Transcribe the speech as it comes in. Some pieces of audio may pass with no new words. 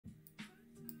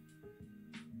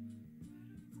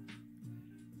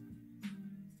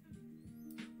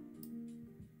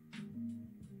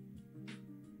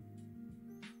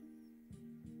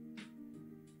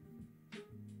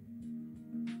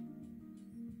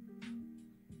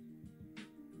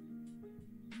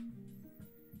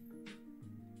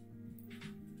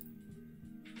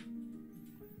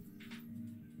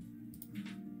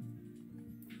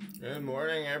Good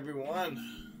morning, everyone.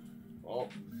 Well,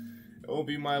 it will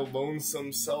be my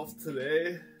lonesome self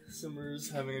today. Simar's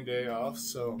having a day off,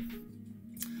 so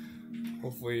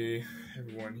hopefully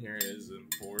everyone here is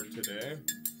bored today.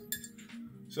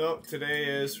 So today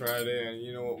is Friday, and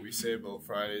you know what we say about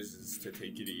Fridays is to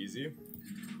take it easy.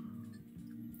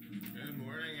 Good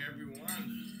morning,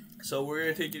 everyone. So we're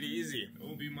gonna take it easy. It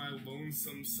will be my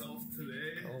lonesome self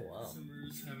today. Oh wow.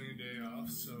 Simar's having a day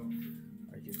off, so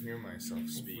I can hear myself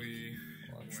speak.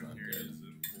 Well, that's not good.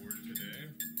 Bored today.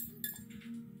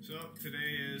 So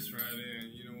today is Friday,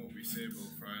 and you know what we say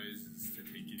about Fridays is to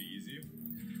take it easy.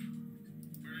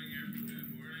 Good morning,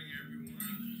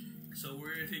 everyone. So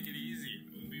we're gonna take it easy.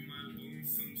 It will be my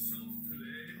lonesome self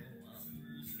today. Oh wow.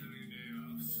 Simar's having a day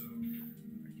off, so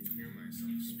I can hear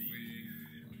myself speak.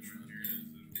 Well, that's not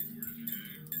good. Bored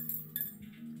today.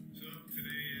 So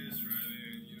today is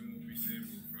Friday, and you know what we say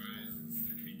about Fridays is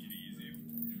to take it easy.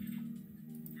 Good morning,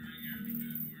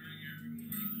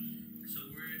 everyone. So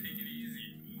we're gonna take it easy.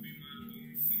 It will be my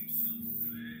lonesome self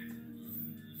today.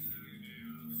 Simar's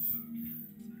having a day off,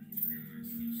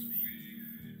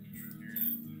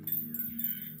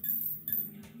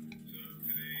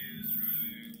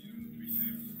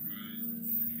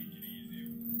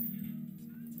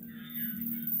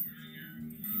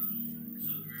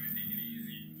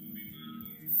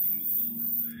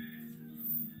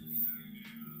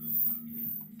 I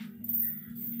can hear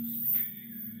myself speak.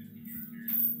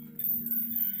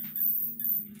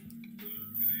 So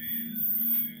today is Friday,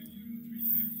 and you know what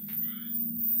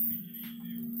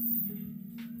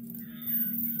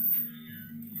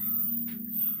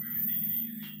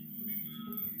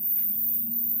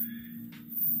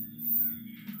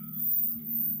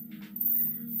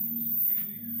say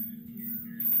about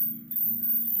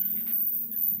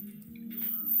Fridays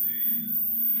is to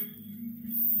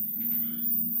take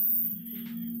it easy.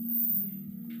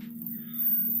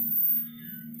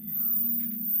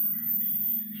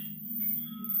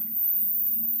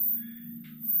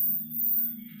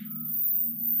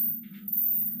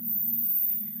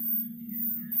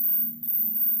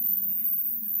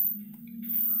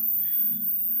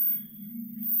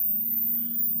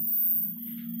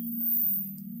 morning,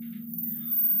 everyone.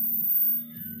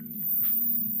 So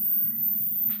we're gonna take it easy. It will be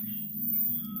my lonesome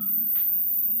self today.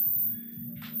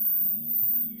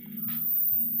 Simar's having a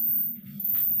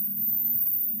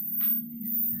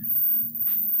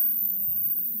day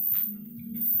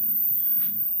off,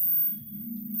 so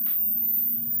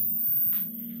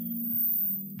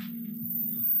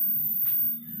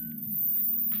I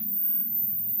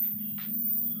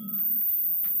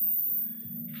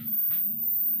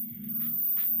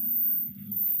can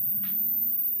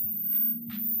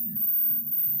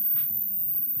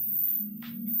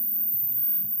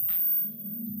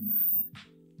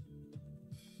hear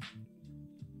myself speak.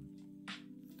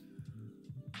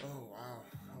 Oh wow,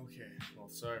 okay, well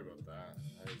sorry about that.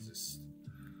 I was just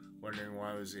wondering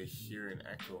why I was hearing an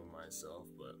echo of myself,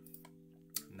 but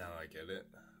now I get it,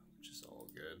 which is all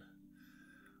good.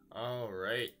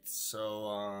 Alright,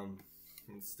 so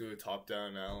let's do a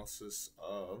top-down analysis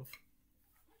of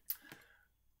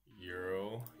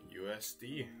Euro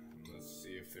USD. Let's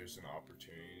see if there's an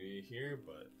opportunity here,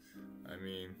 but I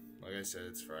mean, like I said,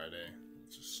 it's Friday.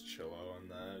 Let's just chill out on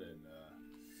that and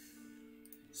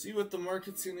see what the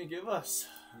market's gonna give us.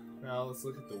 Now let's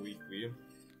look at the weekly.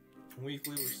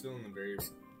 Weekly, we're still in a very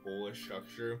bullish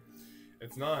structure.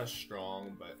 It's not as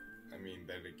strong, but I mean,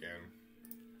 then again,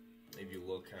 if you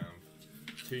look kind of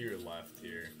to your left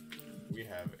here, we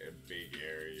have a big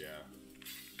area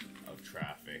of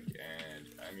traffic,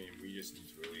 and I mean, we just need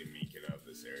to really make it out of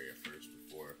this area first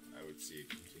before I would see a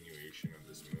continuation of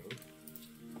this move.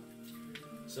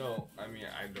 So, I mean,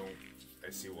 I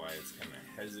see why it's kind of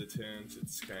hesitant.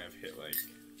 It's kind of hit like,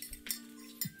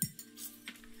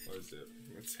 what is it?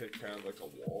 It's hit kind of like a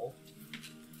wall.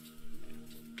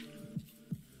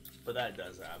 But that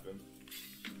does happen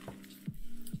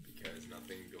because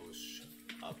nothing goes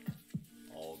up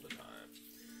all the time.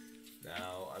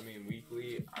 Now, I mean,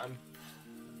 weekly,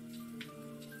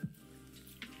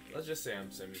 let's just say I'm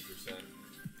 70%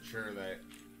 sure that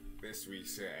this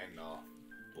week's gonna end off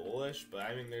bullish, but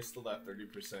I mean, there's still that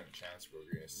 30% chance we're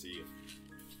gonna see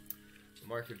the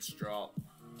markets drop,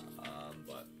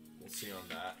 but we'll see on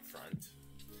that front.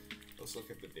 Let's look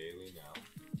at the daily now.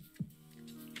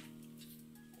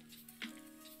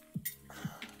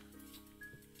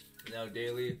 Now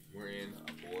daily, we're in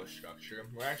a bullish structure.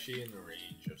 We're actually in a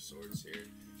range of sorts here.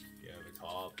 You have a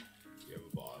top, you have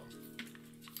a bottom.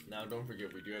 Now don't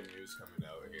forget, we do have news coming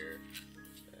out here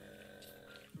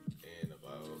in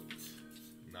about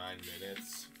 9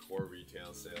 minutes. for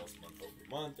retail sales month over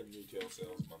month and retail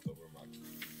sales month over month.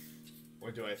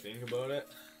 What do I think about it?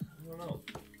 I don't know.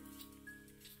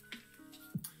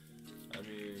 I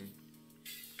mean,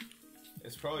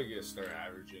 it's probably gonna start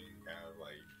averaging kind of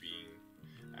like being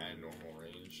at a normal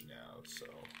range now, so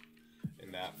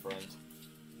in that front,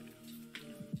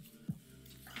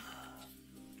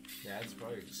 yeah, it's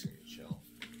probably just gonna chill.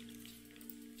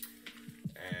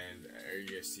 And are you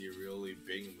gonna see a really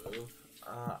big move?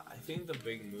 I think the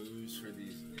big moves for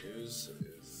these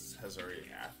news has already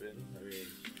happened. I mean,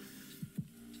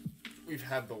 we've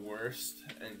had the worst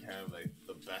and kind of like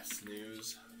the best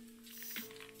news.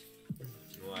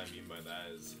 What I mean by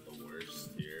that is the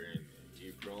worst here in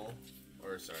April,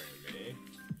 or sorry, in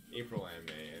May, April and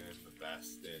May, and then the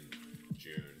best in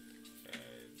June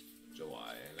and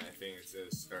July. And I think it's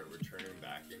gonna start returning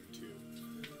back into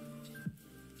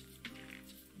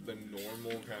the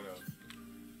normal kind of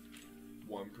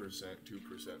 1%,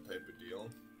 2% type of deal.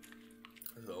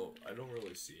 So I don't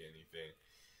really see anything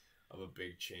of a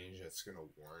big change that's gonna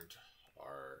warrant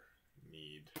our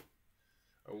need,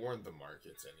 or warrant the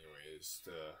markets anyways,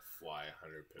 to fly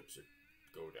 100 pips or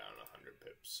go down 100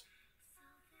 pips.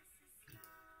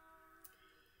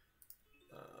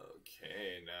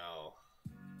 Okay, now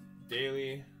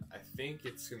daily, I think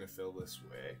it's gonna fill this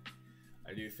way.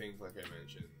 I do think, like I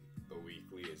mentioned, the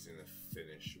weekly is gonna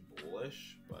finish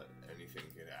bullish, but anything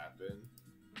could happen.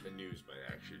 The news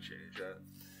might actually change that.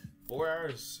 4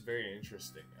 hours, very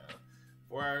interesting.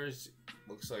 4 hours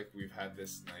looks like we've had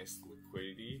this nice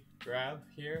liquidity grab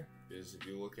here, because if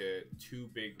you look at two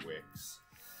big wicks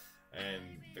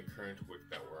and the current wick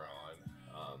that we're on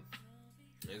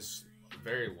is a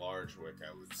very large wick,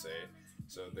 I would say.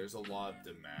 So there's a lot of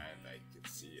demand. I can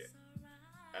see it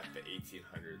at the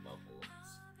 1800 levels.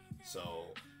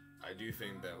 So I do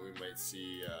think that we might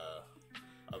see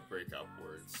a break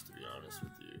upwards, to be honest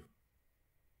with you.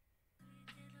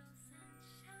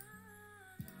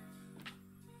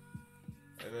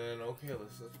 And then, okay,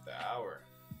 let's look at the hour.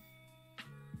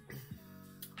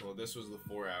 Well, this was the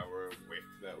 4 hour wick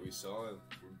that we saw, and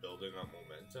we're building up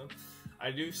momentum.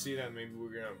 I do see that maybe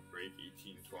we're going to break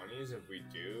 1820s. If we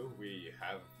do, we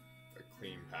have a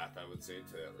clean path, I would say,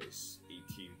 to at least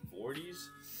 1840s.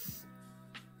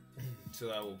 So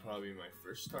that will probably be my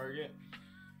first target.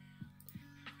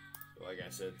 But like I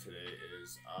said, today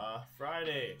is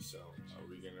Friday, so are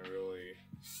we going to really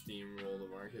steamroll the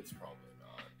markets? Probably not.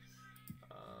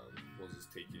 We'll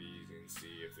just take it easy and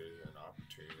see if there's an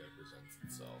opportunity that presents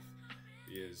itself.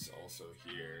 Because also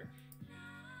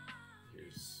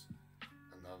here's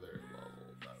another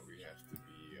level that we have to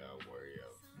be wary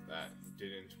of that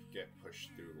didn't get pushed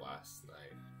through last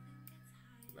night.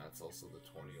 And that's also the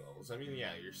 20 levels. I mean,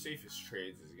 yeah, your safest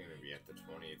trades is going to be at the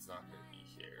 20. It's not going to be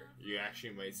here. You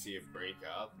actually might see it break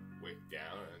up, wick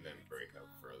down, and then break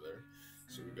up further.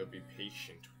 So we've got to be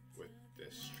patient with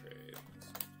this trade.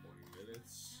 20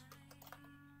 minutes.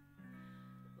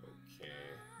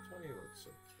 Okay, 20 looks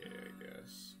okay, I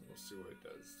guess. We'll see what it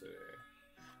does today.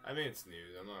 I mean, it's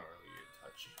news. I'm not really going to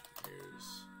touch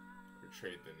news or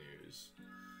trade the news.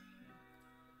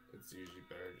 It's usually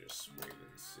better just wait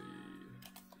and see.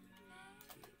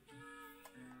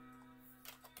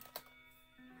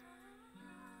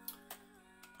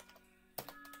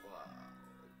 Wow,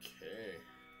 okay.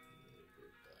 Let me go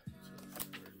back to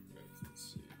 30 minutes and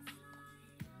see.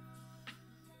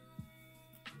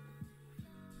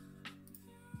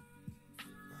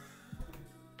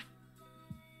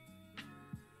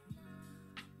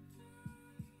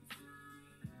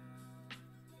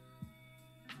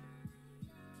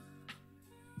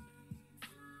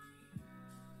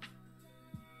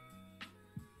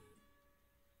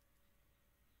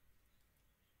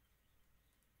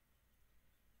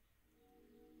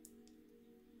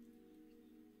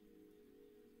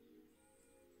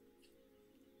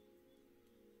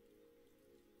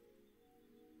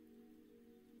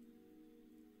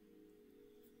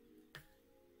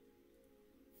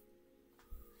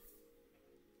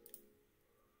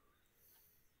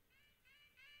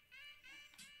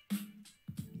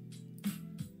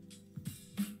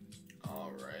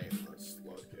 Alright, let's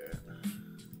look at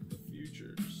the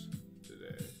futures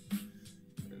today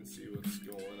and see what's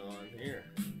going on here.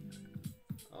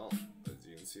 Oh, as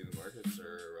you can see, the markets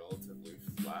are relatively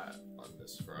flat on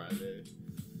this Friday.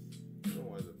 I don't know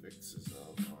why the VIX is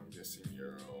up. Oh, I'm guessing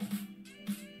Euro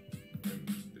and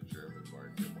the German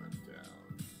market went down.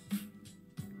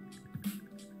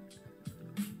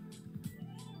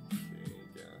 Okay,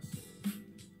 gasoline.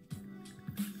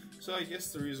 So I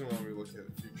guess the reason why we look at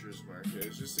the futures market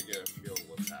is just to get a feel of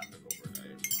what's happened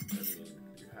overnight. I mean,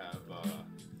 you have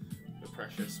the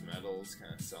precious metals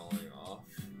kind of selling off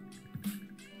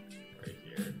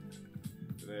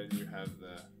then you have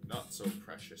the not so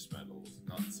precious metals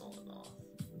not selling off,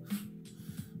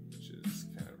 which is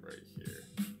kind of right here.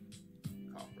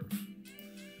 Copper.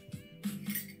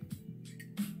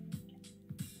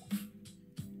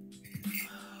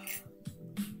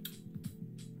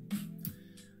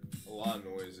 A lot of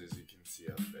noise, as you can see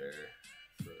up there,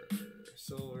 for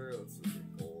silver. Let's look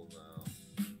at gold now.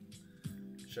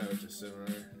 Shout out to Simar.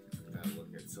 That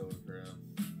look at silver gram.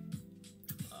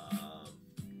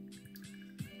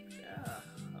 Yeah,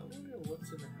 I wonder what's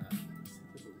gonna happen. Let's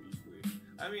look at the weekly.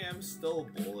 I mean, I'm still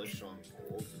bullish on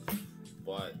gold,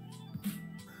 but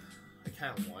I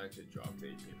kind of want it to drop to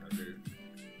 1800.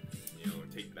 You know,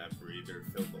 take that breather,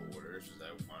 fill the orders, because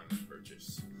I wanted to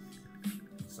purchase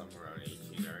somewhere around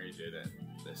 18. I already did at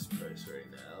this price right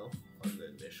now on the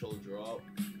initial drop.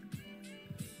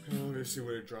 And obviously,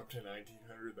 when it dropped to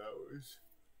 1900, that was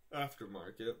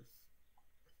aftermarket.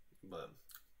 But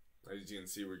as you can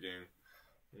see, we're getting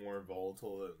more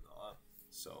volatile than not.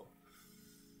 So.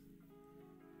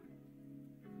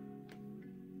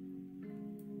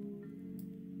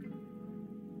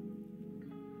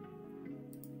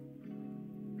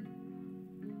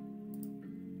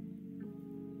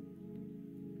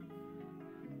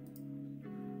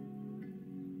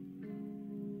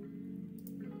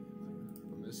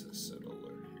 This is set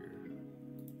alert here,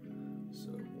 so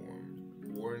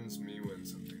it warns me when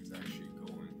something's actually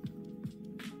going.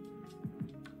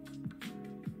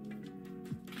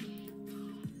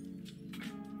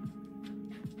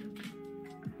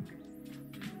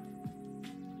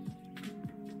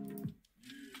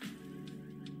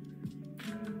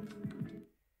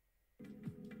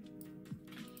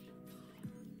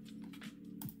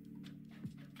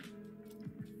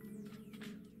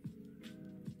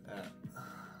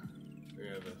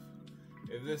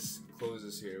 If this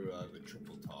closes here, we'll have the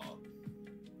triple top,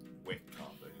 wick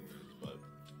top anyways, but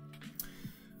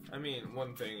I mean,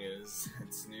 one thing is,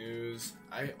 it's news.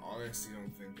 I honestly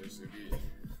don't think there's gonna be,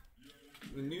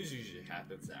 the news usually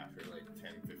happens after like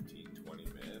 10, 15, 20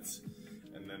 minutes,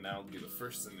 and then that'll be the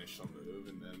first initial move,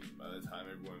 and then by the time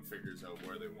everyone figures out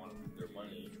where they want to put their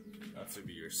money, that's gonna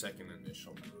be your second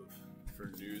initial move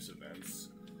for news events.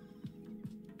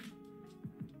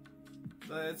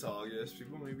 But it's August,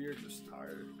 people maybe are just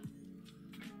tired.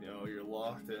 You know, you're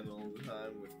locked in all the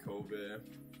time with COVID.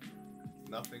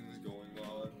 Nothing's going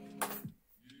on.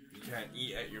 You can't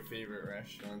eat at your favorite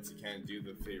restaurants. You can't do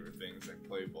the favorite things like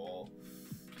play ball.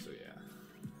 So yeah,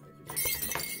 I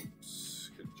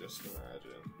could just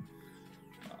imagine.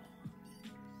 Wow.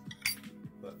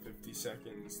 But 50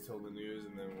 seconds till the news,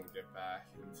 and then we'll get back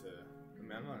into, I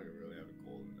mean, I'm not gonna really have a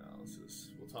gold analysis.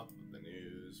 We'll talk about the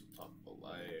news, we'll talk about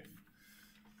life.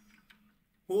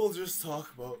 We'll just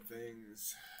talk about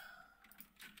things.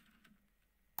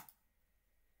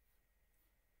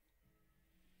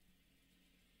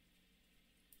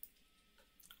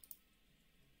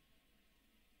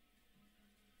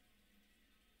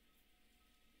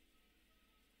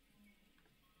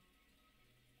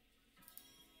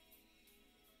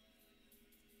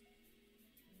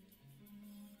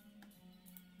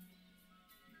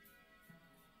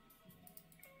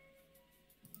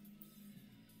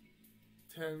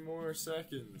 Ten more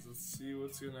seconds. Let's see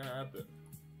what's gonna happen.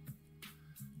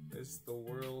 Is the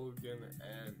world gonna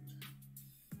end?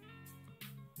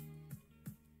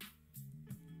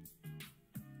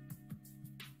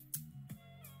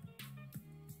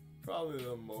 Probably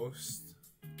the most.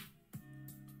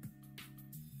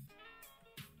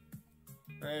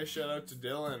 Hey, shout out to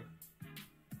Dylan.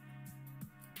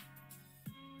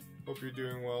 Hope you're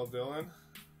doing well, Dylan.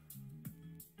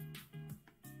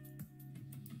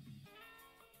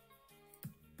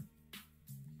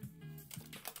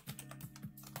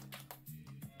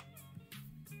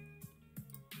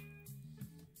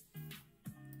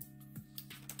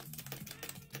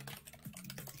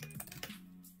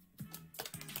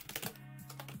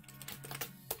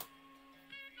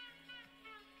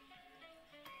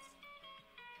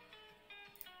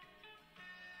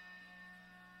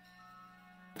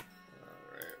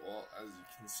 As you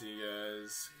can see,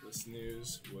 guys, this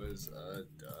news was a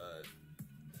dud.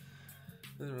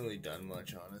 Hasn't really done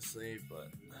much, honestly, but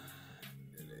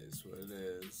it is what it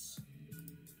is. I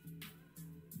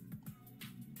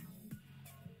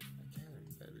can't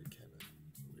embed it, kind of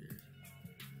weird.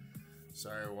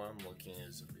 Sorry, what I'm looking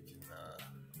is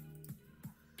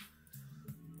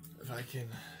if I can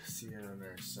see it on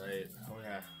their site. Oh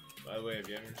yeah, by the way, if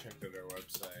you haven't checked out our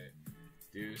website,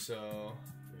 do so.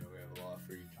 We have a lot of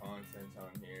free content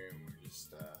on here, and we're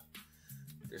just,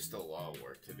 there's still a lot of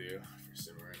work to do for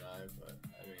Simar and I, but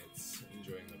I mean, it's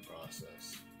enjoying the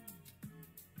process.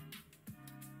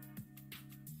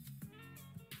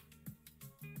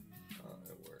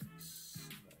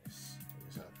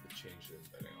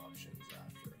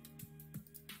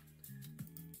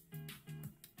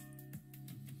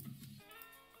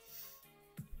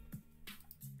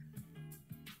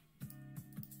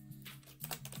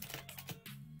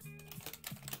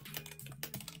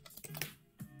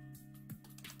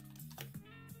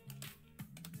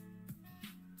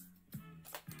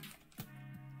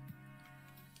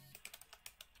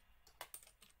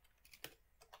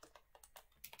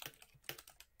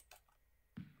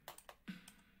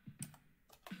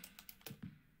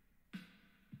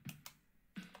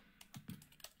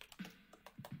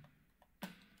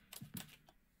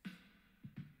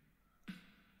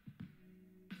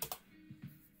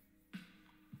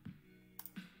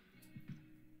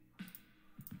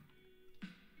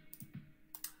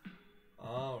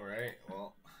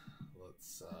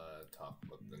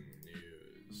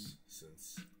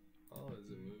 since. Oh, is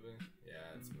it moving?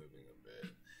 Yeah, it's moving a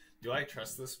bit. Do I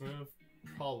trust this move?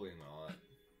 Probably not.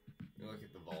 You look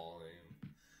at the volume.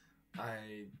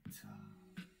 It's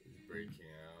breaking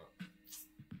out.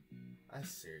 I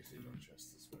seriously don't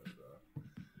trust this move though.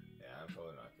 Yeah, I'm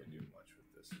probably not gonna do much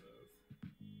with this move.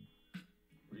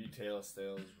 Retail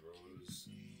sales rose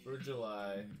for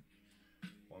July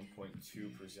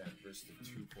 1.2% versus the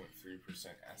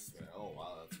 2.3% estimate. Oh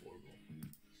wow, that's horrible.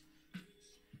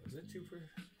 Was it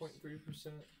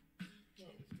 2.3%? No, it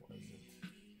wasn't.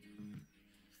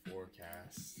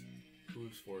 Forecast.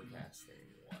 Who's forecasting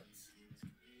what?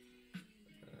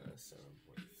 7.3%.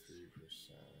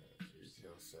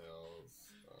 Retail sales.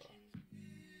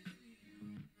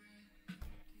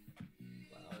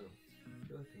 Wow, I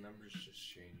feel like the numbers just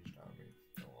changed on me.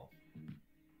 Oh well.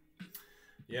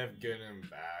 You have good and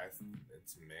bad.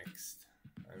 It's mixed.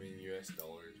 I mean, US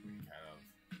dollar's been kind of.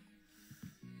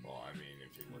 Well, I mean,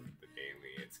 if you look at the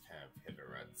daily, it's kind of hit a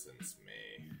rut since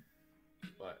May.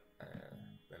 But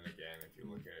then again, if you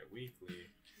look at it weekly,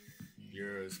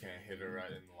 Euro's kind of hit a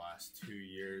rut in the last 2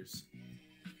 years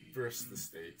versus the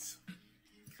States.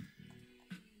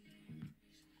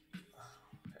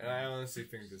 And I honestly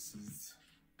think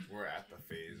we're at the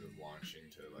phase of launching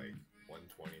to like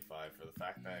 125 for the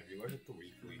fact that if you look at the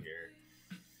weekly here,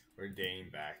 we're dating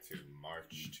back to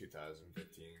March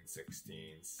 2015,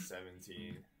 16,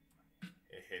 17.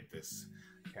 It hit this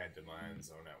kind of demand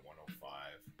zone at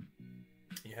 105.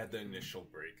 You had the initial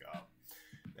breakup.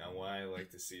 Now what I like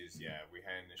to see is, yeah, we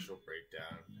had initial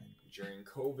breakdown during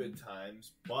COVID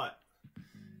times, but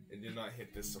it did not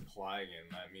hit the supply again.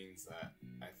 That means that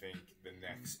I think the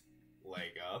next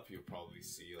leg up, you'll probably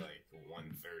see like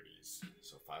 130s,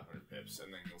 so 500 pips,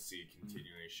 and then you'll see a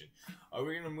continuation. Are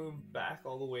we gonna move back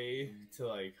all the way to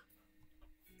like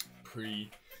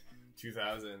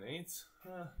pre-2008?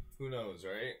 Who knows,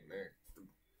 right?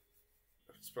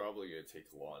 It's probably gonna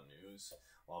take a lot of news,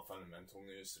 a lot of fundamental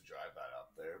news to drive that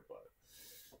up there, but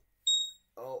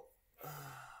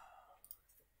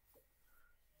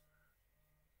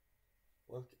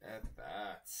look at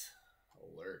that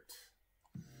alert.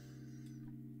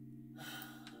 Am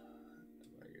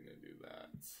I gonna do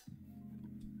that?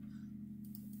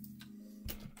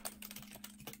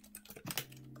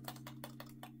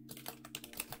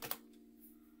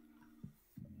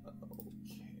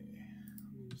 Okay,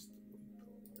 let me just delete the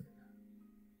alert.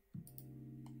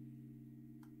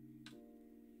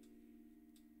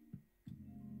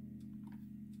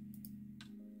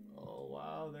 Oh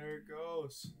wow, there it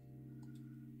goes.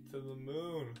 To the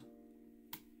moon.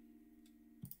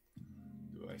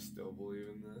 Do I still believe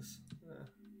in this?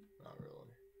 Not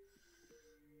really.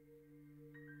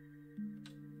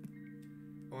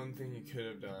 One thing you could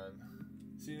have done.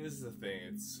 See, this is the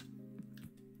thing.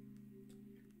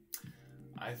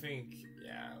 I think,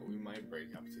 yeah, we might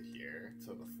break up to here,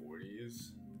 to the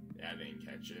 40s. Yeah, I didn't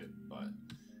catch it, but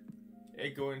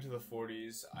it going to the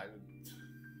 40s.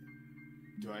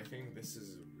 Do I think this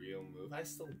is a real move? I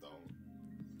still don't.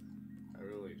 I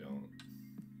really don't.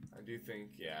 I do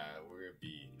think, yeah, we're gonna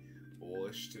be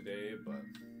bullish today, but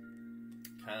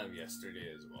kind of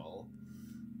yesterday as well.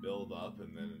 Build up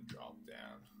and then drop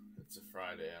down. It's a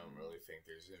Friday. I don't really think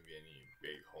there's gonna be any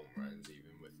big home runs,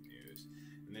 even with news.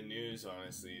 And the news,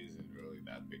 honestly, isn't really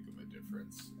that big of a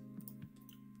difference.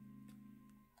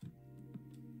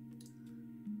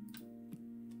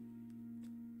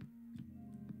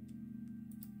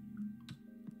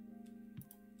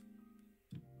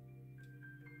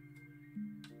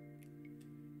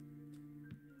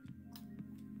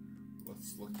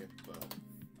 Let's look at my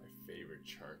favorite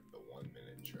chart, the 1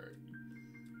 minute chart.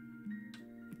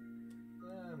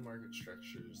 Market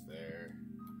structures there.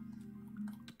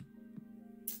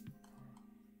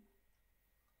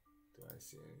 Do I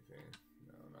see anything?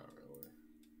 No, not really.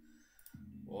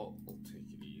 Well, we'll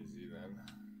take it easy then.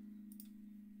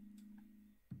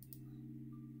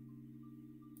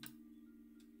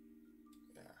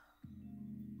 Yeah.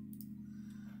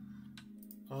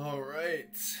 All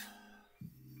right.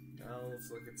 Now let's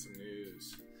look at some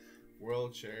news.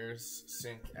 World shares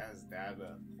sink as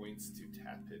data points to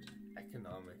tepid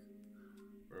economic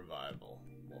revival.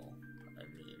 Well, I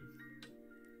mean,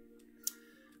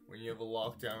 when you have a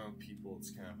lockdown of people,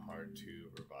 it's kind of hard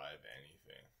to revive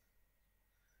anything.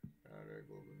 Our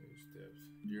global news dipped.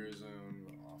 Eurozone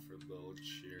offered little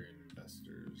cheer in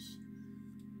investors.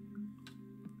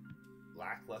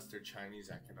 Lackluster Chinese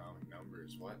economic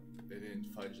numbers. What? They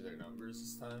didn't fudge their numbers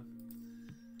this time?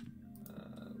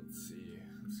 Let's see.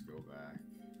 Let's go back.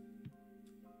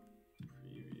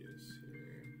 Previous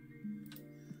here.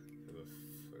 For the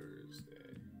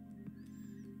Thursday.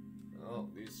 Oh,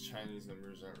 these Chinese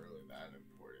numbers aren't really that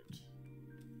important.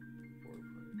 4%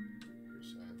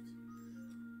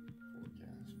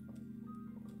 forecast 5.1.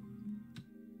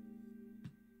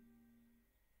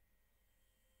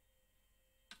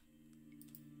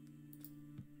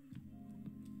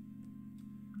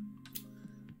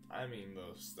 I mean,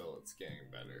 though, still it's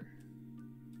getting better.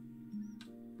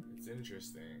 It's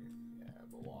interesting. Yeah,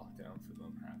 the lockdown for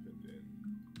them happened in,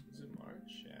 was it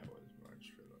March? Yeah, it was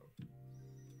March for them.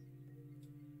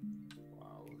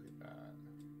 Wow, look at that.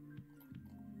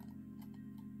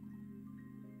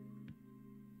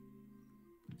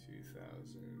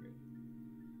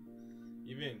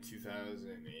 Even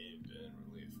 2008 didn't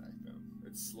really affect them.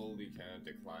 It slowly kind of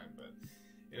declined, but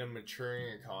in a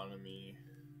maturing economy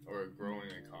or a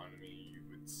growing economy, you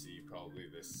would see probably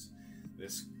this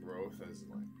growth as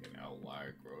like an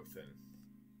outlier growth, and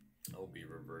it'll be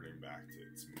reverting back to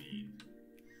its mean.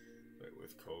 But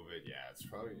with COVID, yeah, it's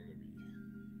probably going to be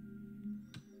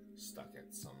stuck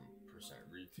at some percent.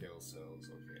 Retail sales,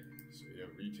 okay, so you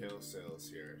have retail sales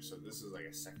here. So this is like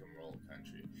a second world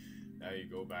country. Now you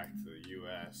go back to the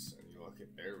US and you look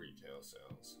at their retail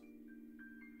sales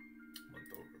month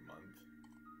over month,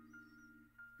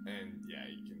 and yeah,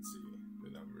 you can see the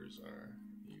numbers are,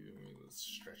 even let's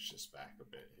stretch this back a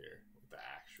bit here with the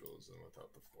actuals and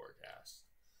without the forecast.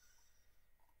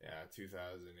 Yeah,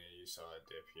 2008 you saw a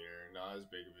dip here, not as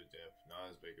big of a dip,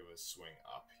 not as big of a swing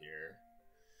up here.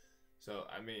 So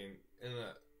I mean,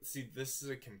 see, this is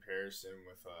a comparison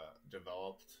with a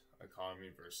developed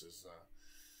economy versus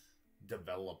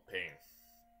developing.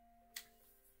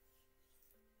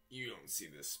 You don't see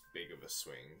this big of a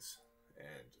swings,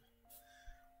 and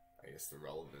I guess the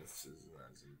relevance isn't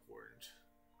as important.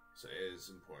 So it is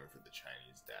important for the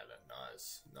Chinese data,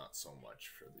 not so much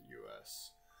for the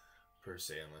US per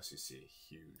se, unless you see a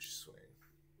huge swing.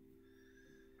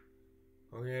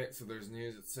 Okay, so there's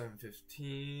news at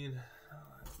 7:15.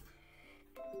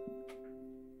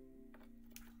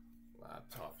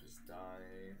 Laptop is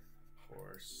dying, of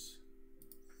course.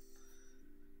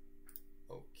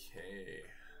 Okay,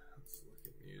 let's look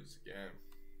at news again.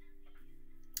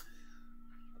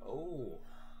 Oh,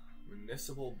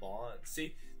 municipal bonds.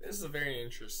 See, this is a very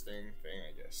interesting thing,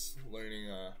 I guess. Learning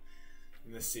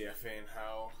in the CFA and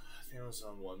how, I think it was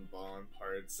on one bond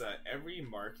part, it's that every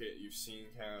market you've seen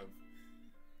kind of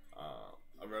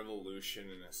a revolution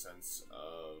in a sense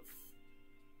of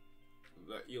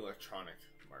the electronic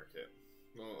market.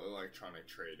 Electronic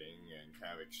trading and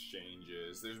kind of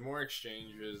exchanges. There's more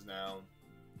exchanges now,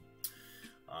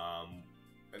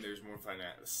 and there's more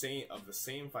the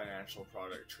same financial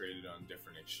product traded on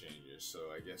different exchanges.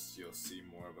 So I guess you'll see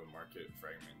more of a market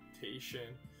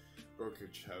fragmentation.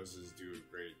 Brokerage houses do a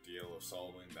great deal of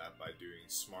solving that by doing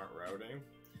smart routing.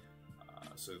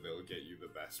 So they'll get you the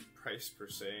best price per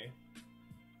se.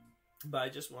 But I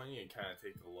just want you to kind of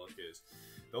take a look is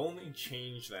the only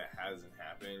change that hasn't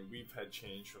happened. We've had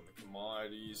change from the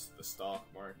commodities to the stock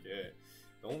market.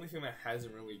 The only thing that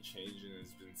hasn't really changed and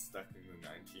has been stuck in the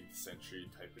 19th century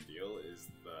type of deal is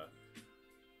the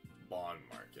bond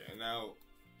market. And now,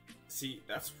 see,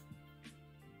 that's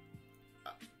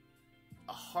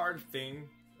a hard thing,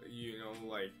 you know,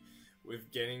 like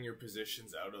with getting your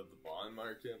positions out of the bond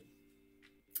market,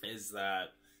 is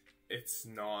that it's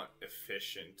not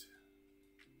efficient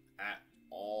at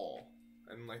all.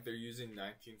 And like they're using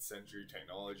 19th century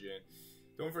technology. And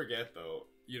don't forget though,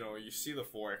 you know, you see the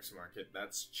Forex market,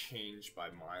 that's changed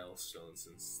by milestones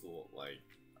since like,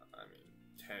 I mean,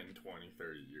 10, 20,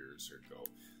 30 years ago.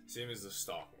 Same as the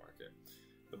stock market.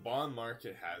 The bond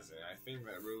market hasn't. I think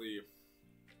that really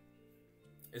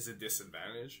is a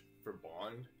disadvantage for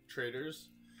bond traders.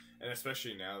 And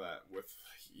especially now that with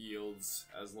yields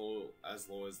as low as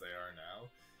they are now,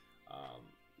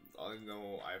 I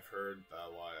know I've heard that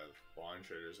a lot of bond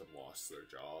traders have lost their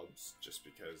jobs just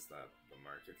because that the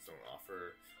markets don't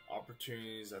offer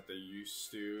opportunities that they used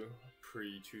to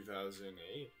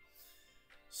pre-2008.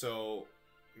 So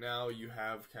now you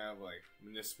have kind of like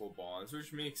municipal bonds,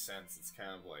 which makes sense. It's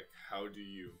kind of like how do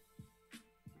you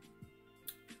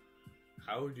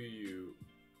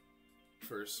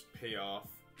first pay off.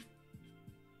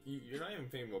 You're not even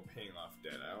thinking about paying off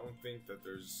debt. I don't think that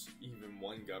there's even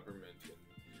one government in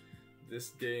this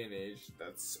day and age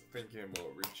that's thinking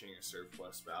about reaching a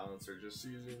surplus balance or just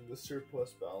using the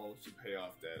surplus balance to pay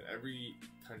off debt. Every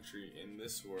country in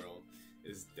this world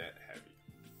is debt heavy.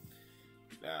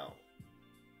 Now,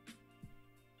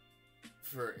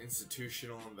 for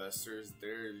institutional investors,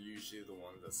 they're usually the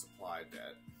ones that supply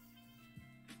debt,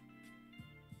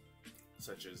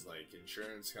 such as like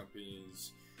insurance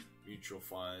companies, mutual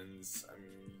funds. I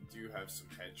mean, you do have some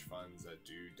hedge funds that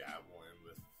do dabble in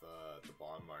with the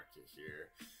bond market here,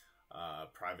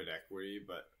 private equity.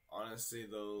 But honestly,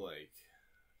 though, like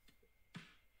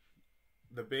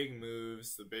the big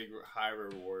moves, the big high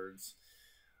rewards,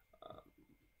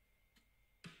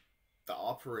 the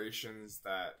operations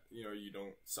that you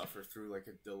don't suffer through like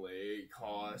a delay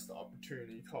cost,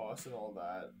 opportunity cost, and all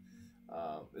that,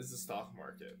 is the stock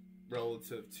market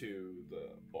relative to the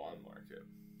bond market.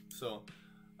 So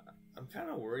I'm kind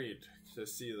of worried to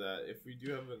see that if we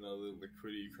do have another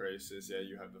liquidity crisis, yeah,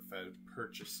 you have the Fed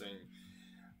purchasing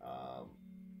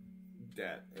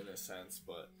debt in a sense,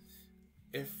 but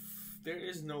if there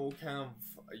is no kind of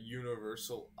a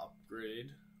universal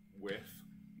upgrade with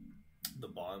the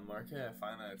bond market, I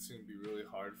find that it's going to be really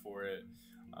hard for it,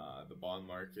 the bond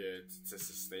market, to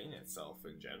sustain itself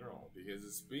in general, because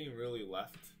it's being really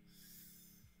left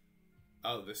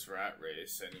out of this rat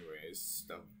race anyways,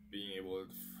 of being able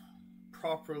to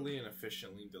properly and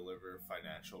efficiently deliver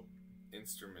financial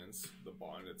instruments, the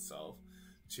bond itself,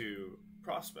 to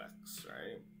prospects,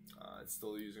 right? It's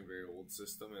still using a very old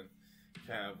system, and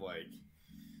kind of like,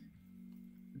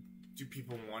 do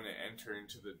people want to enter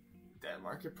into the debt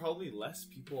market? Probably less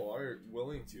people are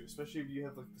willing to, especially if you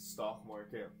have like the stock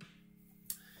market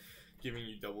giving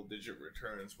you double-digit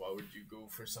returns. Why would you go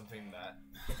for something that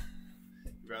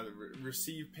you'd rather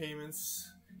receive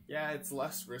payments? Yeah, it's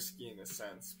less risky in a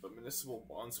sense, but municipal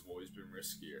bonds have always been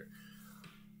riskier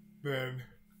than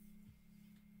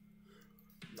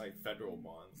like federal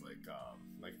bonds, like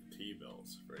the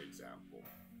T-bills, for example.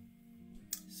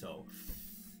 So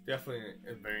definitely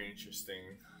a very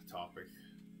interesting topic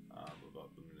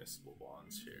about the municipal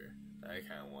bonds here that I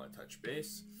kind of want to touch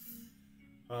base.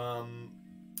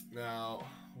 Now,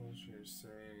 what was I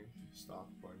saying? Stock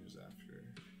plunges after.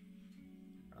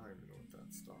 I don't even know what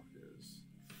that stock is.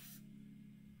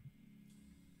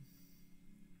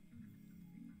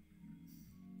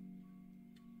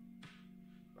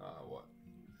 What?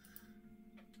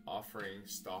 Offering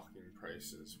stocking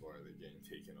prices. What, are they getting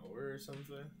taken over or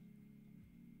something?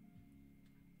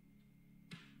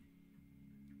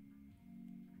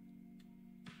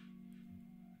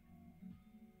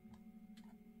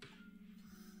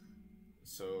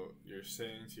 So you're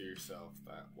saying to yourself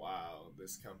that, wow,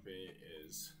 this company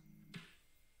is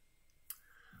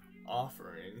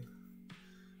offering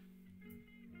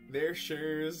their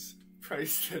shares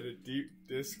priced at a deep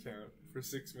discount for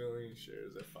 6 million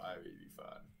shares at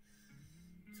 $5.85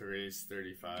 to raise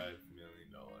 $35 million.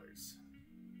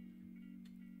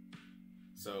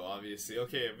 So obviously,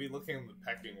 okay, if we look at the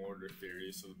pecking order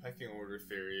theory, so the pecking order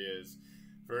theory is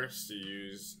first to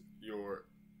use your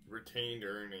retained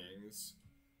earnings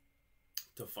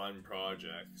to fund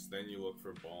projects, then you look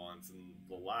for bonds, and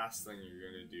the last thing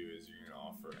you're going to do is you're going to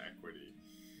offer equity.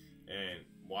 And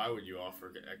why would you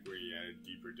offer equity at a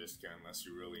deeper discount unless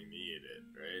you really needed it,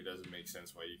 right? It doesn't make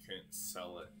sense why you couldn't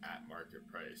sell it at market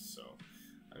price. So,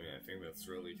 I mean, I think that's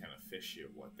really kind of fishy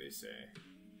of what they say.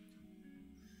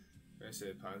 They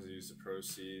say plans to use the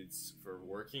proceeds for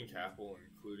working capital,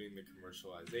 including the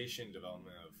commercialization,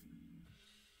 development of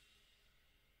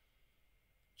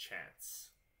chance.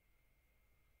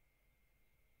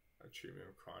 Treatment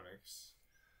of chronics,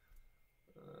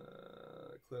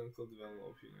 clinical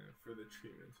development opinion for the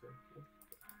treatment.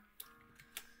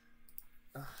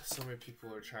 So many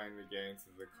people are trying to get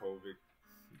into the COVID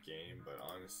game, but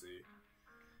honestly,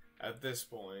 at this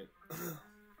point,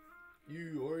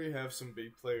 you already have some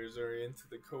big players already into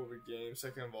the COVID game.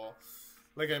 Second of all,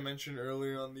 like I mentioned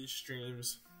earlier on these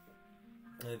streams,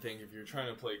 I think if you're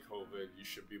trying to play COVID, you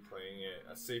should be playing it.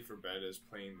 A safer bet is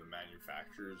playing the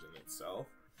manufacturers in itself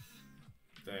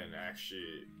than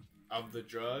actually of the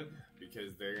drug,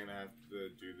 because they're gonna have to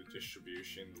do the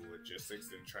distribution, the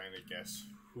logistics, and trying to guess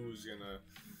who's gonna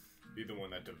be the one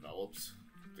that develops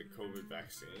the COVID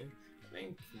vaccine. I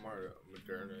think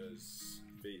Moderna is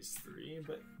phase 3,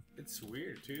 but it's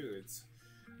weird too.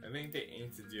 I think they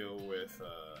aim to deal with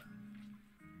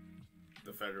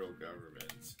the federal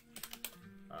government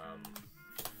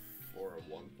for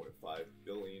 $1.5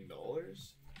 billion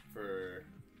for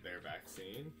their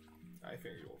vaccine. I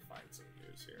think you will find some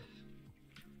news here.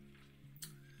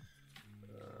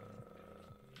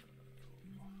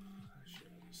 I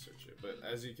should research it, but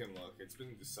as you can look, it's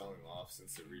been selling off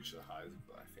since it reached the highs of,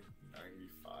 I think,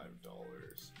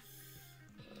 $95.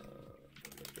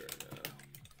 Moderna.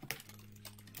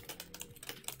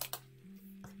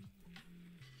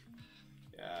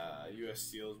 Yeah, U.S.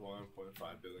 Steel's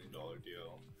 $1.5 billion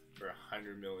deal for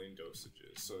 100 million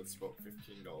dosages, so it's about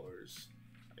 $15.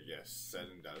 I guess, said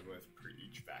and done with per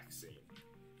each vaccine.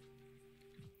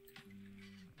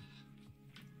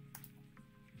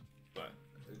 But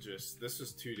this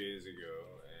was 2 days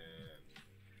ago, and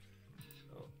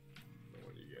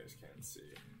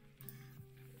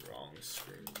the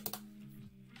screen.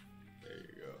 There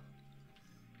you go.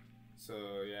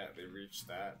 So yeah, they reached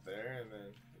that there, and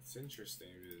then it's interesting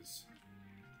because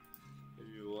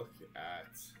if you look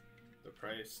at the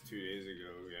price 2 days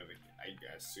ago, we have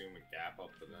I assume a gap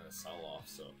up and then a sell off.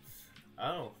 So I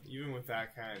don't know. Even with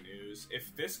that kind of news,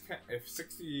 if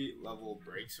 60 level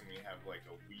breaks and we have like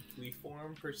a weekly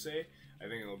form per se, I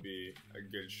think it'll be a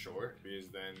good short, because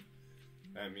then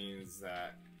that means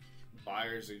that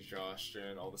buyers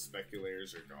exhaustion, all the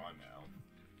speculators are gone now.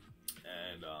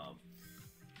 And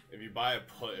if you buy a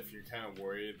put, if you're kind of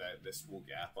worried that this will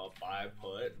gap up, buy a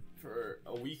put for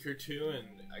a week or two, and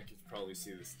I could probably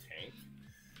see this tank.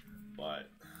 But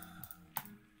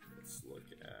let's look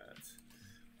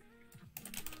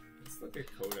at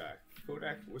Kodak.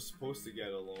 Kodak was supposed to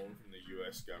get a loan from the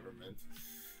U.S. government,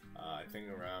 I think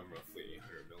around roughly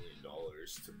 $800 million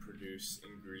to produce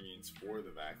ingredients for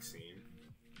the vaccine.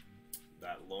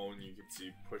 That loan, you can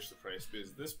see, push the price,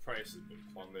 because this price has been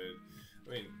plummeted. I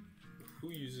mean, who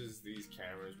uses these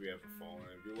cameras? We have a phone,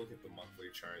 and if you look at the monthly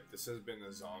chart, this has been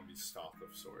a zombie stock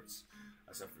of sorts,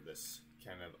 except for this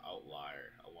kind of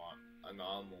outlier,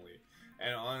 anomaly.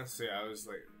 And honestly, I was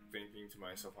like thinking to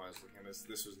myself when I was looking at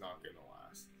this was not going to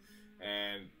last.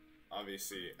 And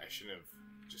obviously, I shouldn't have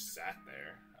just sat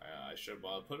there. I should have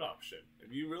bought a put option.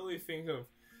 If you really think of,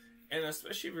 and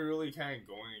especially if you're really kind of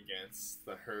going against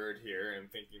the herd here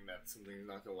and thinking that something's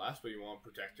not going to last, but you want to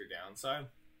protect your downside,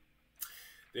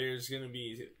 there's going to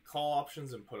be call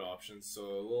options and put options. So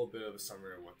a little bit of a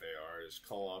summary of what they are is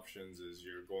call options is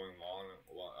you're going long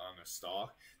on a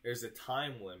stock. There's a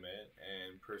time limit,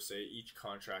 and per se each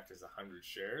contract is 100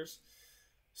 shares.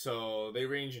 So they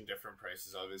range in different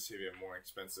prices. Obviously, if you have more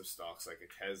expensive stocks like a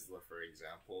Tesla, for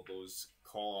example, those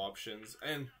call options,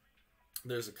 and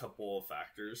there's a couple of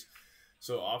factors.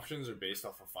 So options are based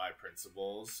off of 5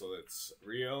 principles. So it's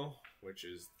Rio, which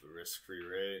is the risk-free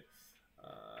rate,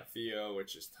 Theo,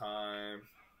 which is time,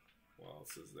 what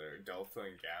else is there, Delta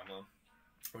and Gamma,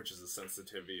 which is the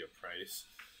sensitivity of price.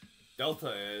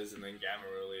 Delta is, and then Gamma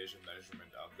really is a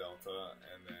measurement of Delta,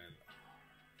 and then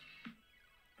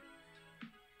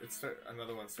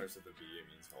another one starts with a B, it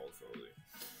means volatility.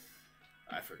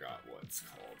 I forgot what it's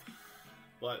called.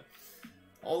 But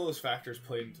all those factors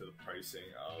played into the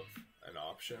pricing of an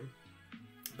option.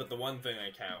 But the one thing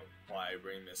why I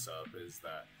bring this up is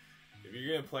that if you're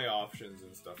going to play options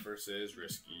and stuff, first it is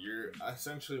risky.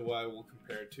 Essentially what I will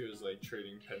compare it to is like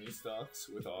trading penny stocks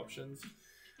with options.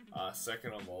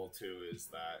 Second of all, too, is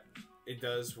that it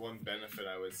does one benefit,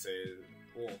 I would say.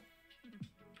 Well,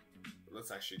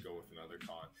 let's actually go with another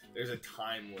con. There's a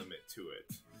time limit to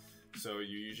it. So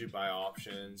you usually buy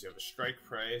options, you have a strike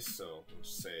price, so let's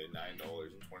say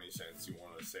 $9.20. You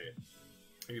want to say,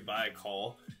 if you buy a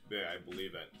call, I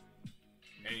believe that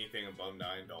anything above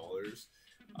 $9,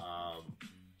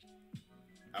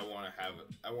 I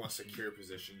want to secure a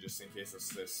position just in case.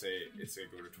 Let's say it's going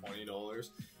to go to $20.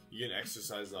 You can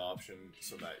exercise the option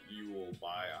so that you will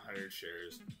buy 100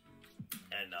 shares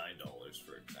at $9,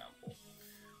 for example.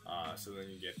 So then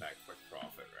you get that quick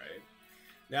profit, right?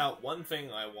 Now, one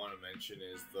thing I want to mention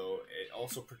is, though, it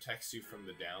also protects you from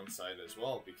the downside as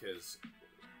well, because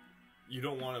you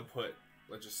don't want to put,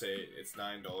 let's just say it's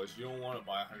 $9, you don't want to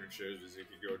buy 100 shares because it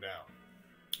could go down,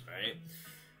 right?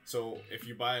 So if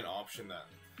you buy an option that,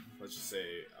 let's just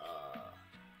say,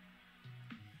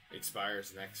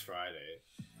 expires next Friday,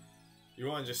 you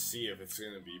want to just see if it's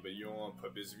going to be, but you don't want to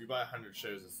put, because if you buy 100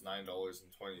 shares, it's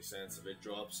 $9.20. If it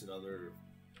drops another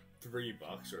 $3,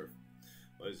 or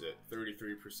what is it,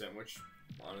 33%, which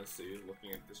honestly,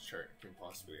 looking at this chart, can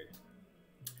possibly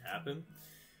happen,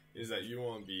 is that you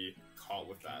won't be caught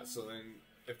with that. So then,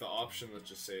 if the option, let's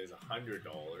just say, is $100,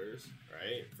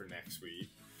 right, for next week,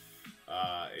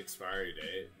 expiry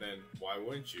date, then why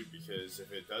wouldn't you? Because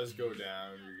if it does go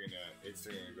down, it's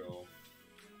gonna go,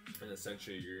 and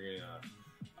essentially you're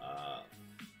gonna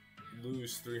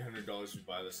lose $300 if you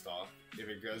buy the stock. If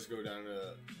it does go down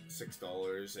to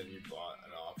 $6 and you bought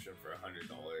an option for $100,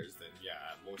 then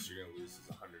yeah, at most you're gonna lose is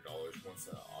 $100 once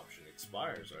the option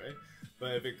expires, right?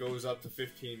 But if it goes up to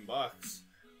 $15,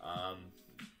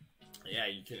 yeah,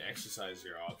 you can exercise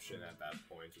your option at that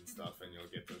point and stuff, and you'll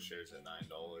get those shares at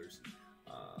 $9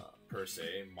 per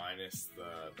se, minus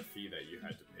the fee that you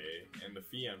had to pay. And the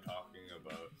fee I'm talking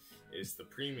about is the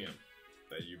premium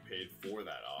that you paid for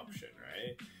that option,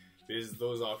 right? Because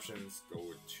those options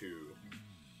go to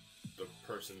the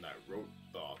person that wrote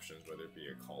the options, whether it be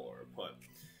a call or a put.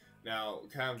 Now,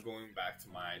 kind of going back to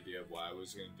my idea of what I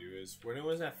was going to do is, when it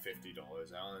was at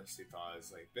 $50, I honestly thought,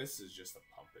 it's like, this is just a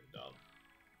pump and dump.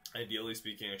 Ideally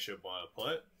speaking, I should have bought a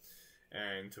put,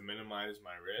 and to minimize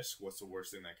my risk, what's the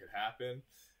worst thing that could happen?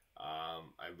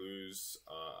 I lose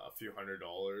a few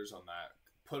 $100s on that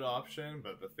put option,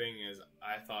 but the thing is,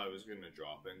 I thought it was going to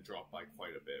drop and drop by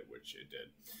quite a bit, which it did.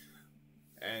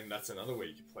 And that's another way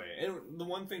you can play it. And the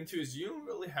one thing too is you don't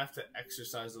really have to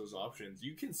exercise those options.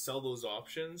 You can sell those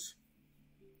options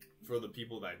for the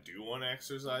people that do want to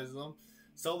exercise them.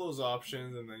 Sell those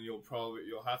options, and then you'll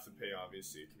have to pay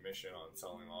obviously a commission on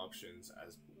selling options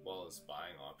as well as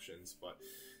buying options. But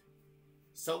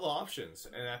sell the options,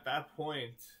 and at that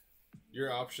point,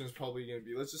 your option is probably going to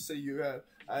be, let's just say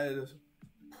I had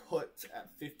put at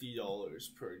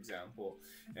 $50 per example,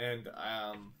 and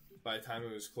by the time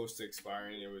it was close to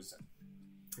expiring,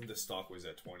 the stock was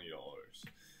at $20.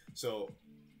 So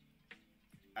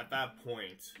at that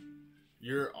point,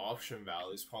 your option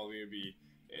value is probably going to be,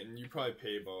 and you probably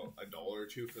pay about $1 or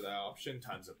 $2 for that option,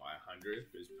 times it by 100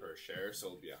 is per share, so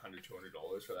it'll be $100,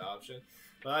 $200 for that option.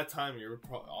 By that time, your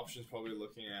option's probably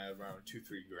looking at around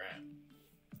 $2-3 grand,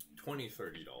 $20-30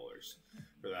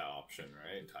 for that option,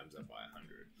 right? Times that by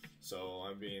 100. So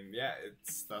I mean, yeah,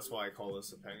 that's why I call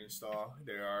this a penny stock.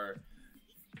 It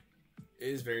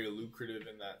is very lucrative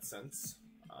in that sense,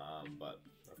 but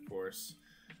of course,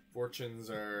 fortunes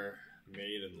are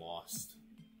made and lost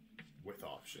with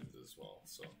options as well.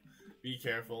 So be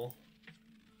careful.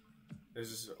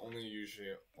 There's just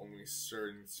only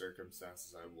certain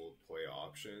circumstances I will play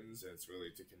options, and it's really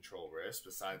to control risk.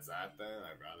 Besides that, then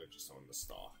I'd rather just own the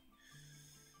stock.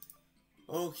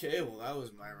 Okay, well that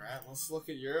was my rant. Let's look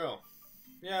at Euro.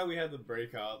 Yeah, we had the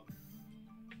breakout.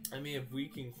 I mean, if we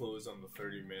can close on the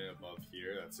 30-minute above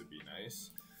here, that would be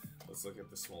nice. Let's look at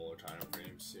the smaller time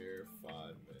frames here. 5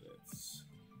 minutes.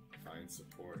 Find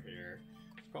support here.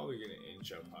 Probably going to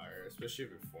inch up higher, especially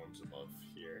if it forms above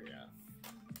here. Yeah.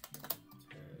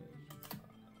 10,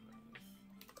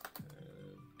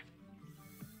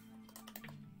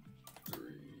 3.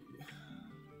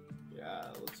 Yeah,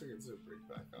 it looks like it's a break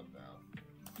back up now.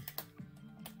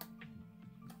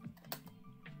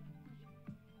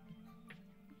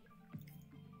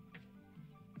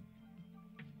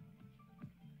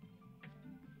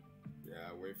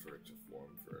 Yeah, wait for it to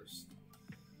form first.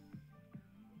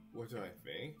 What do I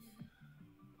think?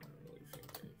 I don't really think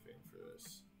anything for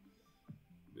this.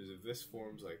 Because if this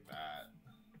forms like that,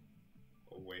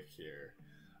 a wick here.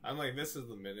 I'm like, this is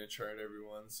the minute chart,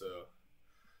 everyone, so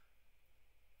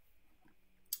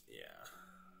yeah.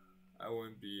 I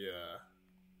wouldn't be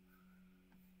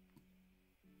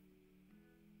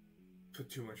put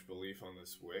too much belief on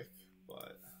this wick,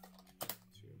 but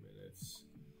 2 minutes.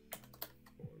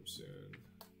 Form soon.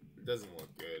 It doesn't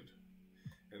look good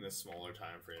in the smaller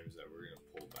time frames that we're gonna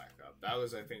pull back up. That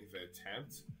was, I think, the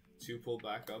attempt to pull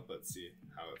back up. Let's see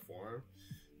how it formed.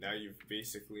 Now you've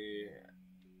basically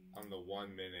on the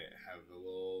 1 minute have a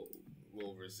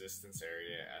little resistance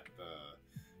area at the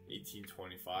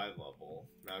 1825 level.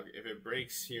 Now if it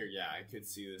breaks here, yeah, I could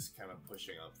see this kind of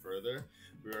pushing up further.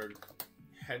 We're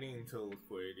heading to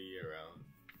liquidity around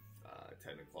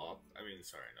 10 o'clock. I mean,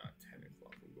 sorry, not 10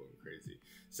 o'clock. I'm going crazy.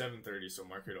 7:30, so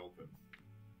market open.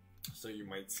 So you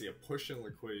might see a push in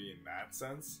liquidity in that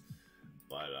sense,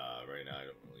 but right now I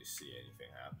don't really see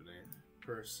anything happening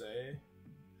per se.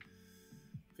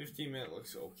 15-minute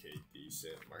looks okay,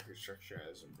 decent. Market structure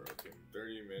hasn't broken.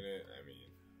 30-minute, I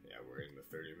mean, yeah, we're in the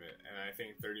 30-minute, and I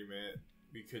think 30-minute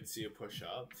we could see a push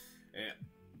up. And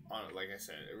like I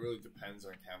said, it really depends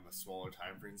on kind of the smaller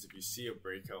time frames. If you see a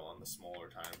breakout on the smaller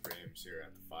time frames here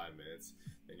at the 5 minutes,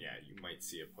 then yeah, you might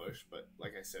see a push. But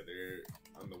like I said, there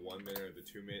on the 1 minute or the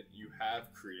 2 minute, you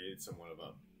have created somewhat of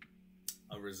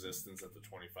a resistance at the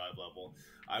 25 level.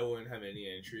 I wouldn't have any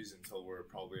entries until we're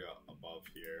probably above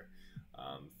here.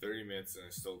 30 minutes and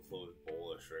it's still closed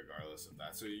bullish regardless of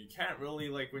that. So you can't really,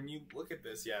 like, when you look at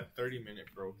this, yeah, 30-minute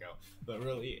broke out, but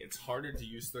really it's harder to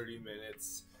use 30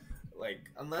 minutes, like,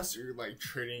 unless you're like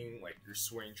trading, like you're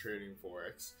swing trading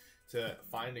Forex, to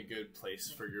find a good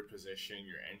place for your position,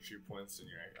 your entry points, and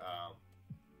your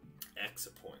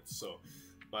exit points. So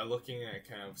by looking at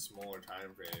kind of smaller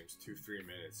time frames, 2-3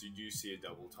 minutes, you do see a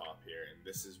double top here, and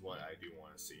this is what I do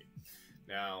want to see.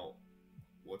 Now,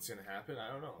 what's going to happen?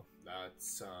 I don't know.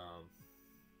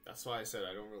 That's why I said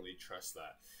I don't really trust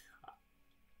that.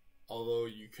 Although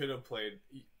you could have played,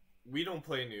 we don't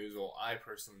play news. Well, I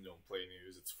personally don't play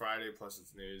news. It's Friday plus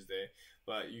it's news day,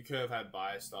 but you could have had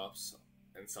buy stops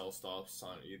and sell stops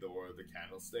on either or of the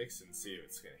candlesticks and see if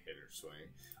it's going to hit or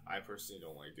swing. I personally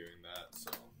don't like doing that,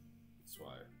 so that's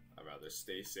why I'd rather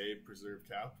stay safe, preserve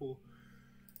capital.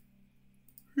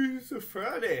 It's a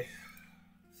Friday,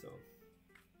 so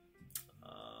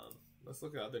let's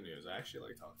look at other news. I actually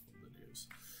like talking about the news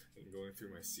and going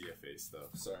through my CFA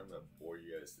stuff. Sorry, I'm gonna bore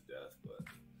you guys to death, but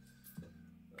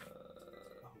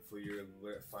hopefully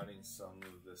you're finding some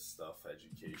of this stuff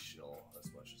educational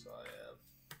as much as I am.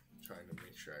 Trying to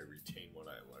make sure I retain what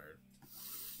I learn.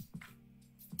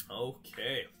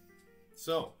 Okay,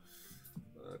 so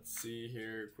let's see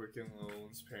here. Quicken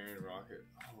Loans, parent Rocket.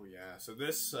 Oh yeah, so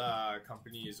this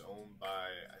company is owned by,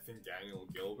 I think, Daniel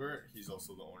Gilbert. He's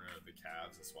also the owner of the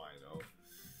Cavs. That's why I know.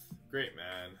 Great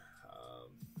man.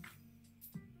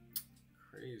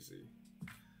 Crazy.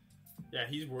 Yeah,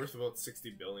 he's worth about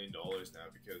 $60 billion now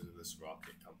because of this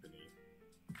Rocket Company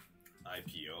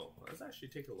IPO. Let's actually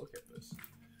take a look at this.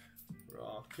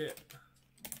 Rocket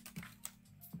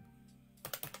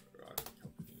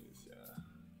Companies, yeah.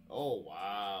 Oh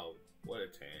wow, what a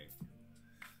tank.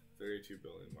 32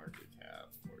 billion market cap.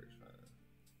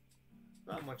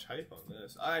 Not much hype on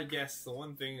this. I guess the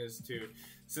one thing is too,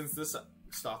 since this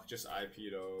stock just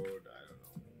IPO'd, I don't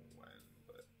know when,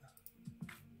 but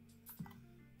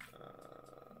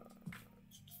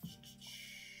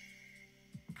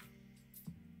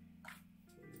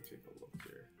let me take a look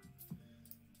here.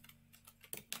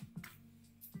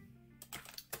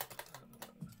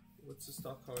 What's the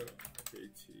stock called?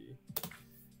 RKT.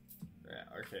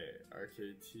 Yeah, okay,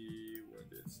 RKT. When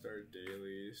did it start?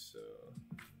 Daily, so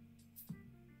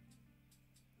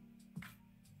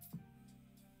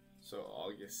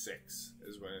August 6th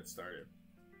is when it started.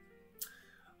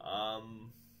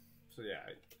 So yeah,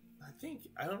 I think,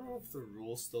 I don't know if the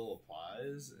rule still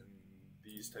applies in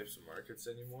these types of markets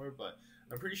anymore, but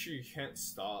I'm pretty sure you can't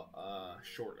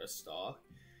short a stock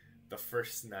the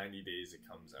first 90 days it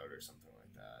comes out or something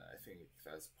like that. I think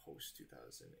that's post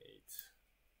 2008.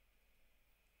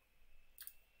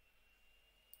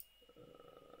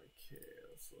 Okay,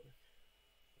 let's look.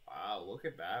 Wow, look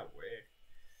at that wick.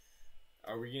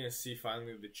 Are we going to see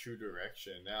finally the true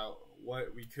direction? Now,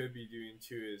 what we could be doing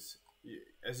too is,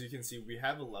 as you can see, we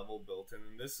have a level built in,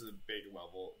 and this is a big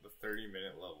level, the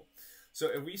 30-minute level. So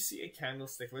if we see a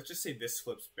candlestick, let's just say this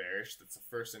flips bearish, that's the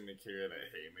first indicator that,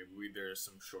 hey, maybe there are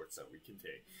some shorts that we can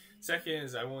take. Second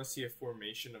is I want to see a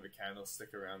formation of a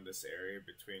candlestick around this area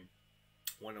between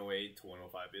 108 to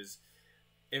 105.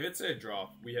 If it's a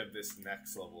drop, we have this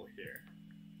next level here,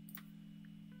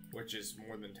 which is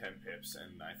more than 10 pips,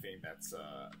 and I think that's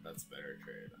better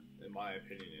trade, in my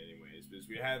opinion anyways, because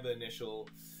we had the initial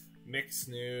mixed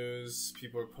news,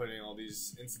 people are putting, all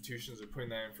these institutions are putting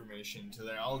that information into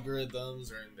their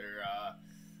algorithms or in their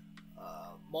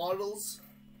models.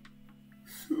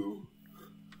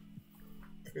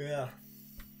 Yeah.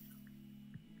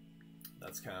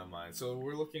 That's kind of mine. So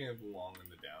we're looking at long on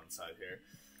the downside here.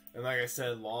 And like I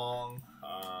said, long,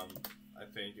 I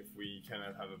think if we kind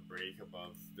of have a break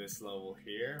above this level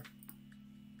here,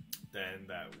 then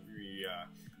that we are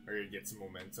going to get some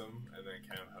momentum and then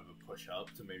kind of have a push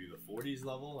up to maybe the 40s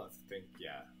level. I think,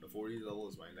 yeah, the 40s level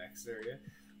is my next area.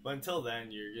 But until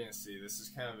then, you're going to see this is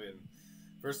kind of in,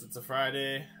 first it's a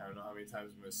Friday. I don't know how many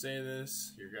times I'm going to say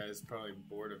this. You guys are probably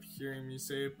bored of hearing me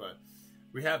say it, but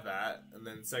we have that. And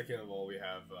then second of all, we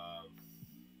have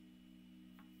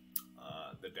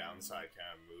the downside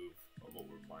kind of move of what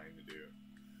we're planning to do.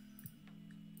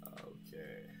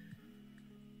 Okay.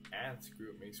 Ant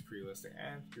Group makes pre-listing.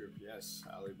 Ant Group, yes.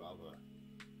 Alibaba.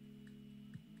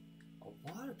 A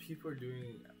lot of people are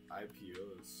doing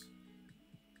IPOs.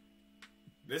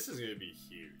 This is going to be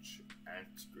huge.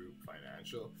 Ant Group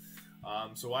Financial.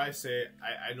 So why I say,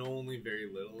 I know only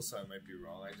very little, so I might be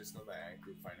wrong. I just know that Ant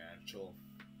Group Financial,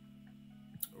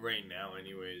 right now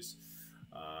anyways,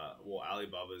 well,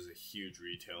 Alibaba is a huge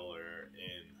retailer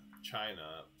in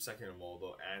China. Second of all,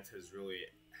 though, Ant has really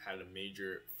had a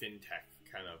major fintech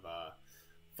kind of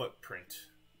footprint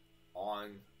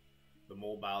on the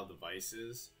mobile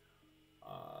devices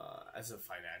as a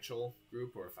financial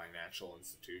group or a financial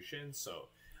institution. So,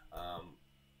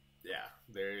 yeah,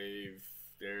 they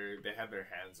have their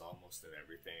hands almost in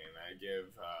everything, and I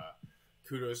give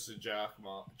kudos to Jack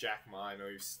Ma. I know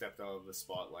he's stepped out of the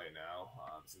spotlight now,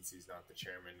 since he's not the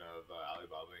chairman of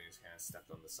Alibaba, and he's kind of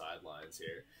stepped on the sidelines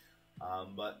here.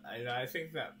 But I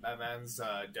think that man's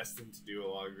destined to do a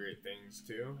lot of great things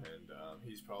too, and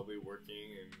he's probably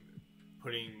working and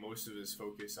putting most of his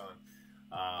focus on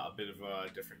a bit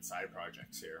of different side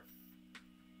projects here.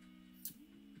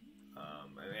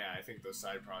 And yeah, I think those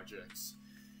side projects,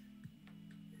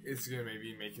 it's gonna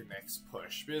maybe make a next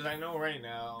push, because I know right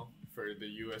now for the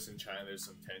US and China there's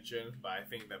some tension, but I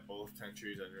think that both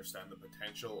countries understand the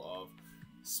potential of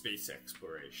space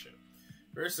exploration.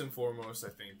 First and foremost, I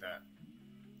think that,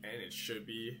 and it should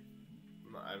be,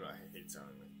 I hate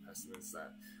sounding like a pessimist,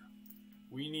 that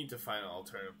we need to find an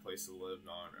alternative place to live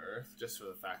on Earth, just for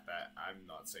the fact that I'm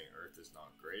not saying Earth is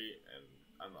not great, and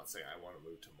I'm not saying I want to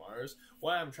move to Mars.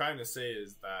 What I'm trying to say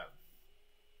is that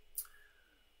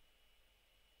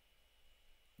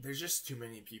there's just too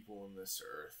many people in this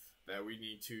earth that we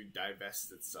need to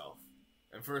divest itself.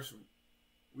 And first,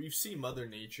 we've seen Mother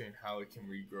Nature and how it can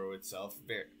regrow itself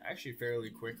actually fairly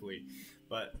quickly,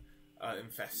 but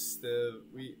Earth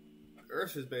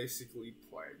is basically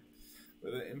plagued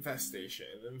with an infestation.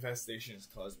 The infestation is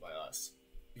caused by us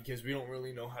because we don't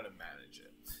really know how to manage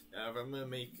it. Now, if I'm going to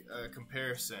make a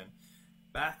comparison,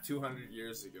 back 200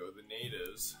 years ago, the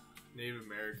Native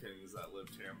Americans that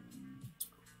lived here,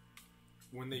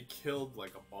 when they killed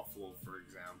like a buffalo, for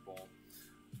example,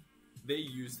 they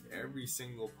used every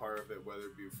single part of it, whether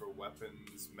it be for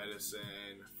weapons,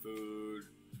 medicine, food,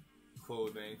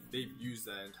 clothing. They've used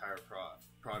that entire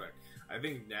product. I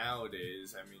think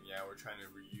nowadays, I mean, yeah, we're trying to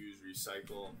reuse,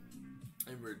 recycle,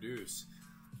 and reduce.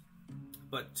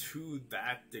 But to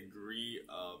that degree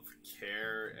of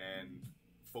care and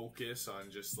focus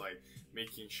on just like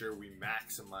making sure we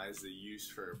maximize the use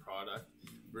for a product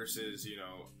versus, you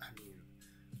know, I mean,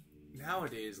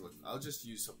 nowadays, look, I'll just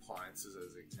use appliances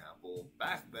as an example.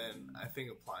 Back then, I think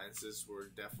appliances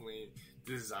were definitely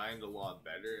designed a lot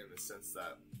better in the sense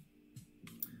that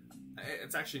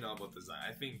it's actually not about design.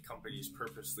 I think companies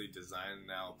purposely design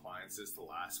now appliances to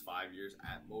last 5 years,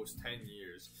 at most 10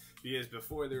 years. Because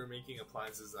before they were making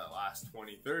appliances that last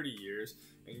 20, 30 years.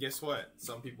 And guess what?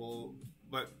 Some people,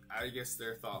 but I guess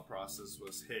their thought process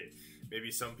was, hey, maybe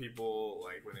some people,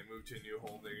 like when they move to a new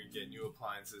home, they're going to get new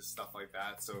appliances, stuff like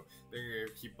that. So they're going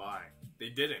to keep buying. They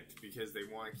didn't, because they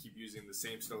want to keep using the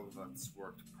same stove that's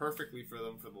worked perfectly for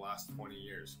them for the last 20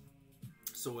 years.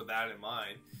 So with that in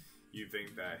mind, you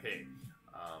think that, hey,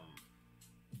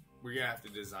 we're going to have to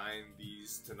design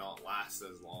these to not last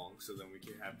as long, so then we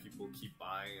can have people keep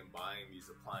buying and buying these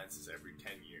appliances every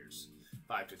 10 years,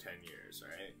 5 to 10 years,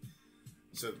 right?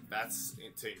 So that's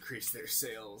to increase their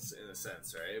sales in a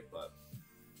sense, right? But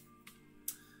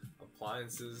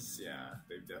appliances, yeah,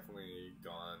 they've definitely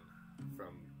gone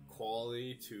from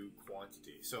quality to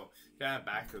quantity. So kind of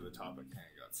back to the topic, kind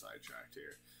of got sidetracked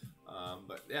here.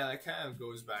 But yeah, that kind of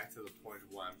goes back to the point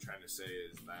of what I'm trying to say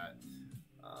is that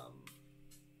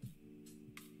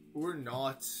we're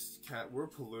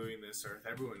polluting this earth.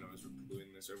 Everyone knows we're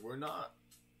polluting this earth. We're not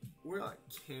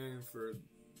caring for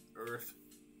Earth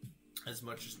as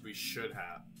much as we should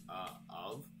have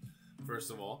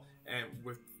first of all, and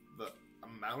with the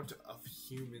amount of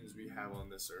humans we have on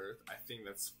this earth, I think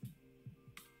that's,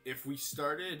 if we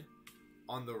started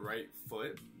on the right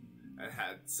foot and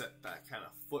had set that kind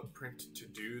of footprint to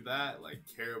do that, like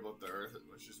care about the earth as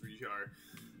much as we are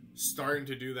starting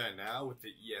to do that now with the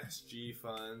ESG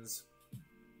funds,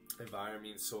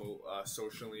 environment,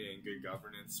 socially and good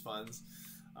governance funds.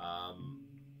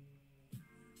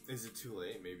 Is it too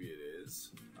late? Maybe it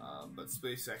is. But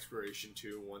space exploration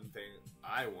too, one thing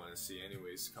I want to see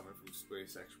anyways coming from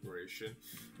space exploration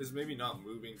is maybe not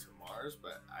moving to Mars,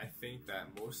 but I think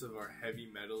that most of our heavy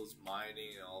metals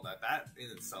mining and all that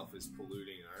in itself is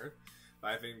polluting Earth.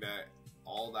 But I think that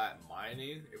all that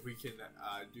mining, if we can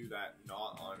do that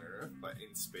not on Earth but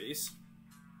in space,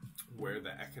 where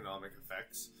the economic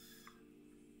effects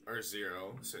are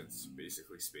zero, since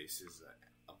basically space is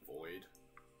a void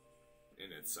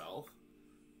in itself,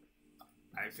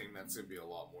 I think that's going to be a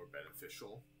lot more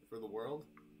beneficial for the world.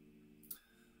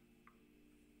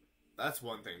 That's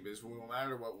one thing, because no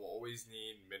matter what, we'll always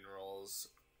need minerals.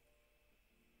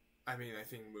 I mean, I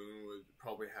think Moon would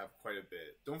probably have quite a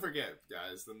bit. Don't forget,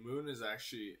 guys, the Moon is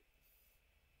actually,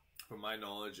 from my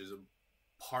knowledge, is a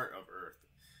part of Earth.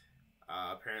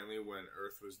 Apparently, when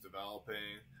Earth was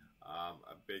developing,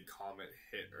 a big comet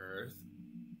hit Earth,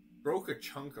 broke a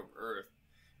chunk of Earth,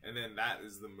 and then that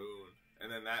is the Moon.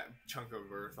 And then that chunk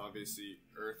of Earth, obviously,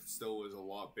 Earth still was a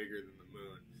lot bigger than the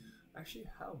Moon. Actually,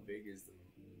 how big is the Moon?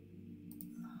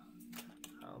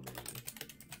 How many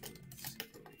moons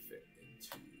can we fit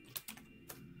into?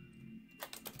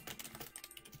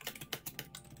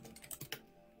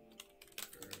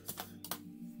 Earth?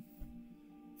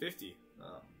 50.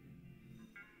 Oh.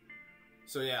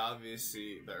 So yeah,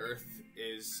 obviously, the Earth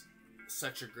is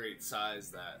such a great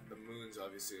size that the Moon's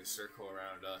obviously a circle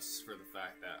around us for the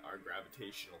fact that our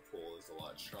gravitational pull is a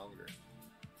lot stronger.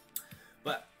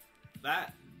 But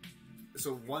that,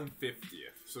 so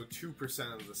 1/50th, so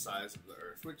 2% of the size of the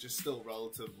Earth, which is still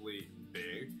relatively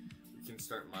big, we can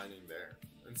start mining there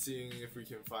and seeing if we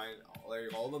can find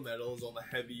like all the metals, all the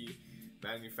heavy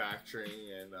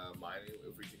manufacturing and mining,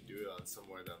 if we can do it on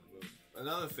somewhere down the Moon.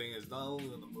 Another thing is, not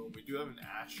only on the Moon, we do have an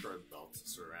asteroid belt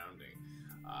surrounding,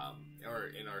 or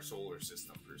in our solar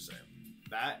system per se,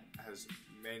 that has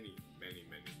many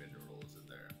minerals in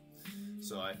there.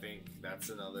 So I think that's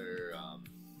another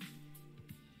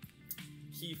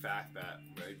key fact that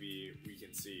maybe we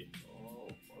can see. Oh,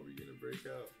 are we gonna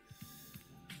breakout.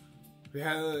 We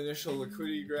had an initial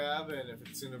liquidity grab, and if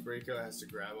it's in a breakout, it has to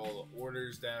grab all the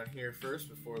orders down here first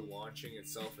before launching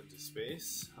itself into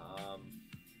space.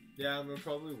 Yeah, I'm gonna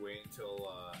probably wait until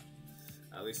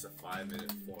at least a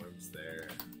 5-minute forms there.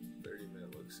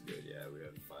 30-minute looks good. Yeah, we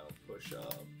have the final push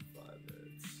up. 5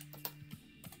 minutes.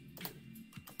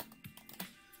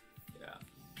 Yeah.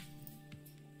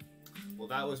 Well,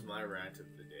 that was my rant of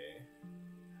the day.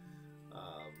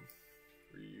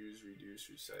 Reuse, reduce,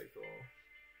 recycle.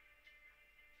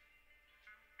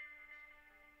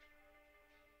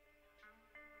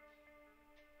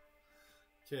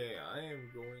 Okay, I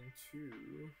am going to.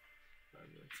 I'm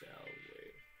gonna tell.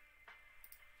 Wait.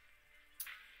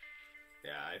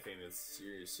 Yeah, I think it's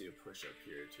you're gonna see a push up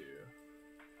here too.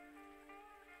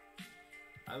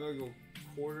 I'm gonna go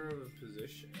quarter of a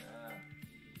position.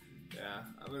 Yeah,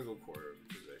 I'm gonna go quarter of a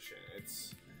position.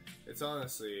 It's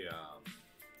honestly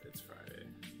it's Friday,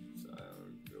 so I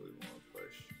don't really want to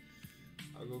push.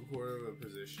 I'll go quarter of a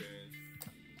position.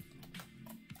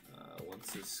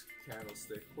 Once this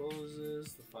candlestick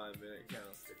closes, the 5-minute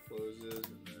candlestick closes,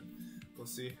 and then we'll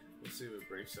see if it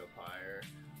breaks up higher.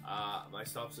 My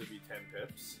stops would be 10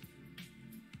 pips.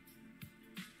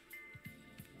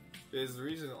 Because the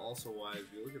reason also why,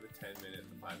 if you look at the 10-minute,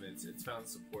 the 5 minutes, it's found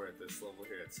support at this level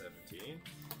here at 17,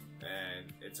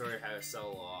 and it's already had a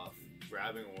sell off,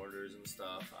 grabbing orders and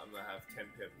stuff. I'm gonna have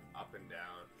 10 pip up and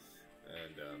down,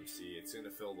 and see, it's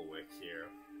gonna fill the wick here.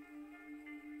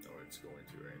 Or it's going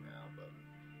to right now, but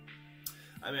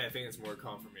I mean, I think it's more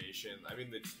confirmation. I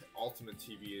mean, the ultimate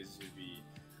TV is to be,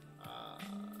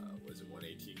 was it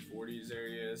 118.40s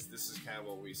areas? This is kind of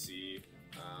what we see.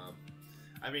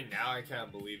 I mean, now I kind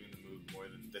of believe in the move more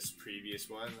than this previous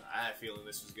one. I had a feeling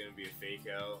this was going to be a fake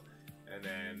out, and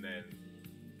then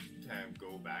kind of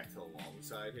go back to the long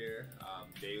side here.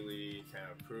 Daily kind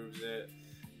of proves it,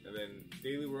 and then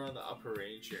daily we're on the upper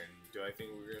range here. And do I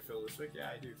think we're going to fill this wick?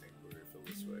 Yeah, I do think we're going to fill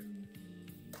this wick.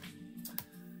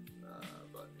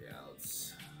 But yeah,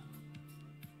 let's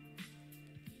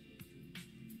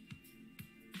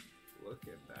look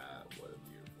at that. What a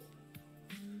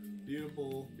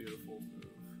beautiful, beautiful move.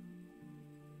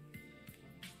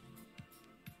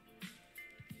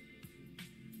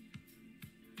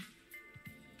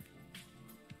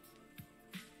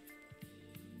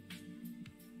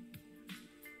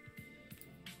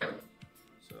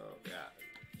 So yeah,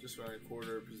 just run a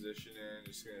quarter position in,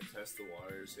 just gonna test the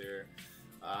waters here.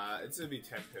 It's gonna be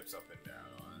 10 pips up and down,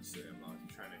 honestly. I'm not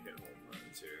trying to hit home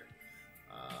runs here.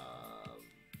 Yeah.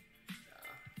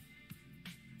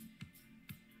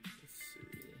 Let's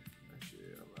see.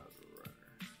 Actually, I'm out of a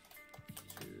runner.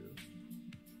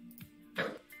 2.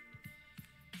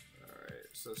 Alright,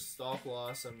 so stop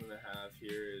loss I'm gonna have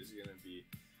here is gonna be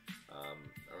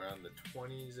around the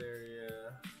 20s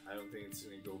area. I don't think it's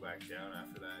going to go back down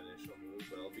after that initial move,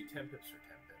 but it'll be 10 pips for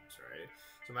 10 pips, right?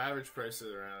 So my average price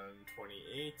is around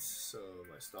 28, so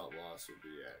my stop loss will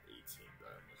be at 18,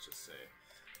 but let's just say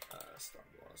stop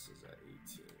loss is at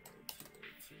 18.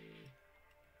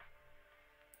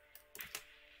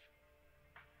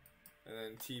 And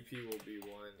then TP will be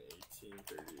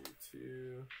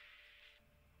 118.32.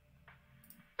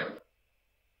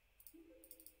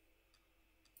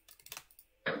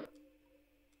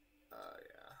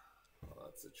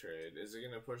 The trade. Is it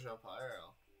gonna push up higher?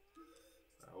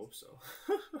 I hope so.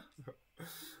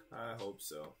 I hope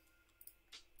so.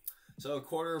 So a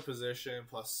quarter position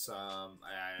plus so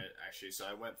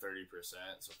I went 30%,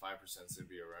 so 5% is gonna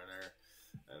be a runner,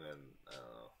 and then I don't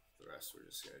know, the rest we're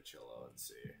just gonna chill out and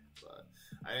see. But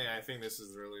I think this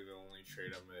is really the only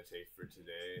trade I'm gonna take for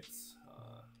today. It's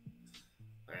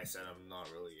like I said, I'm not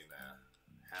really gonna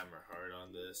hammer hard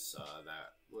on this.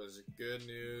 That was good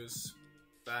news.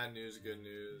 Bad news, good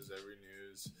news, every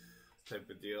news type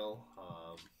of deal.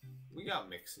 We got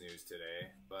mixed news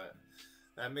today, but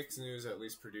that mixed news at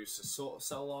least produced a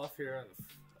sell-off here. And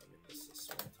I mean, this is a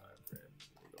small time frame.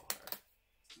 Let me go higher.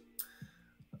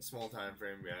 A small time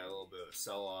frame, we had a little bit of a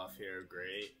sell-off here.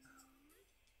 Great.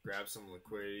 Grab some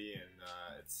liquidity, and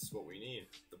it's what we need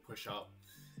to push up.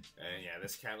 And yeah,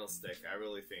 this candlestick, I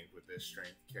really think with this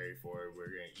strength carry forward, we're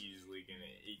going to easily get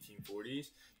 1840s.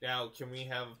 Now, can we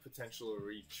have potential to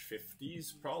reach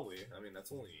 50s? Probably. I mean,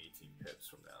 that's only 18 pips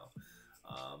from now.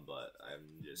 But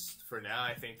I'm just, for now,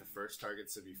 I think the first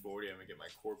target's to be 40. I'm going to get my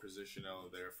core position out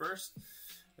of there first.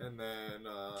 And then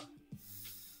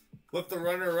let the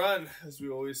runner run, as we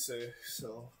always say.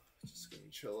 So, just going to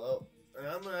chill out. And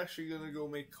I'm actually going to go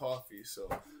make coffee, so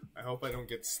I hope I don't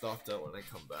get stopped out when I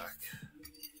come back.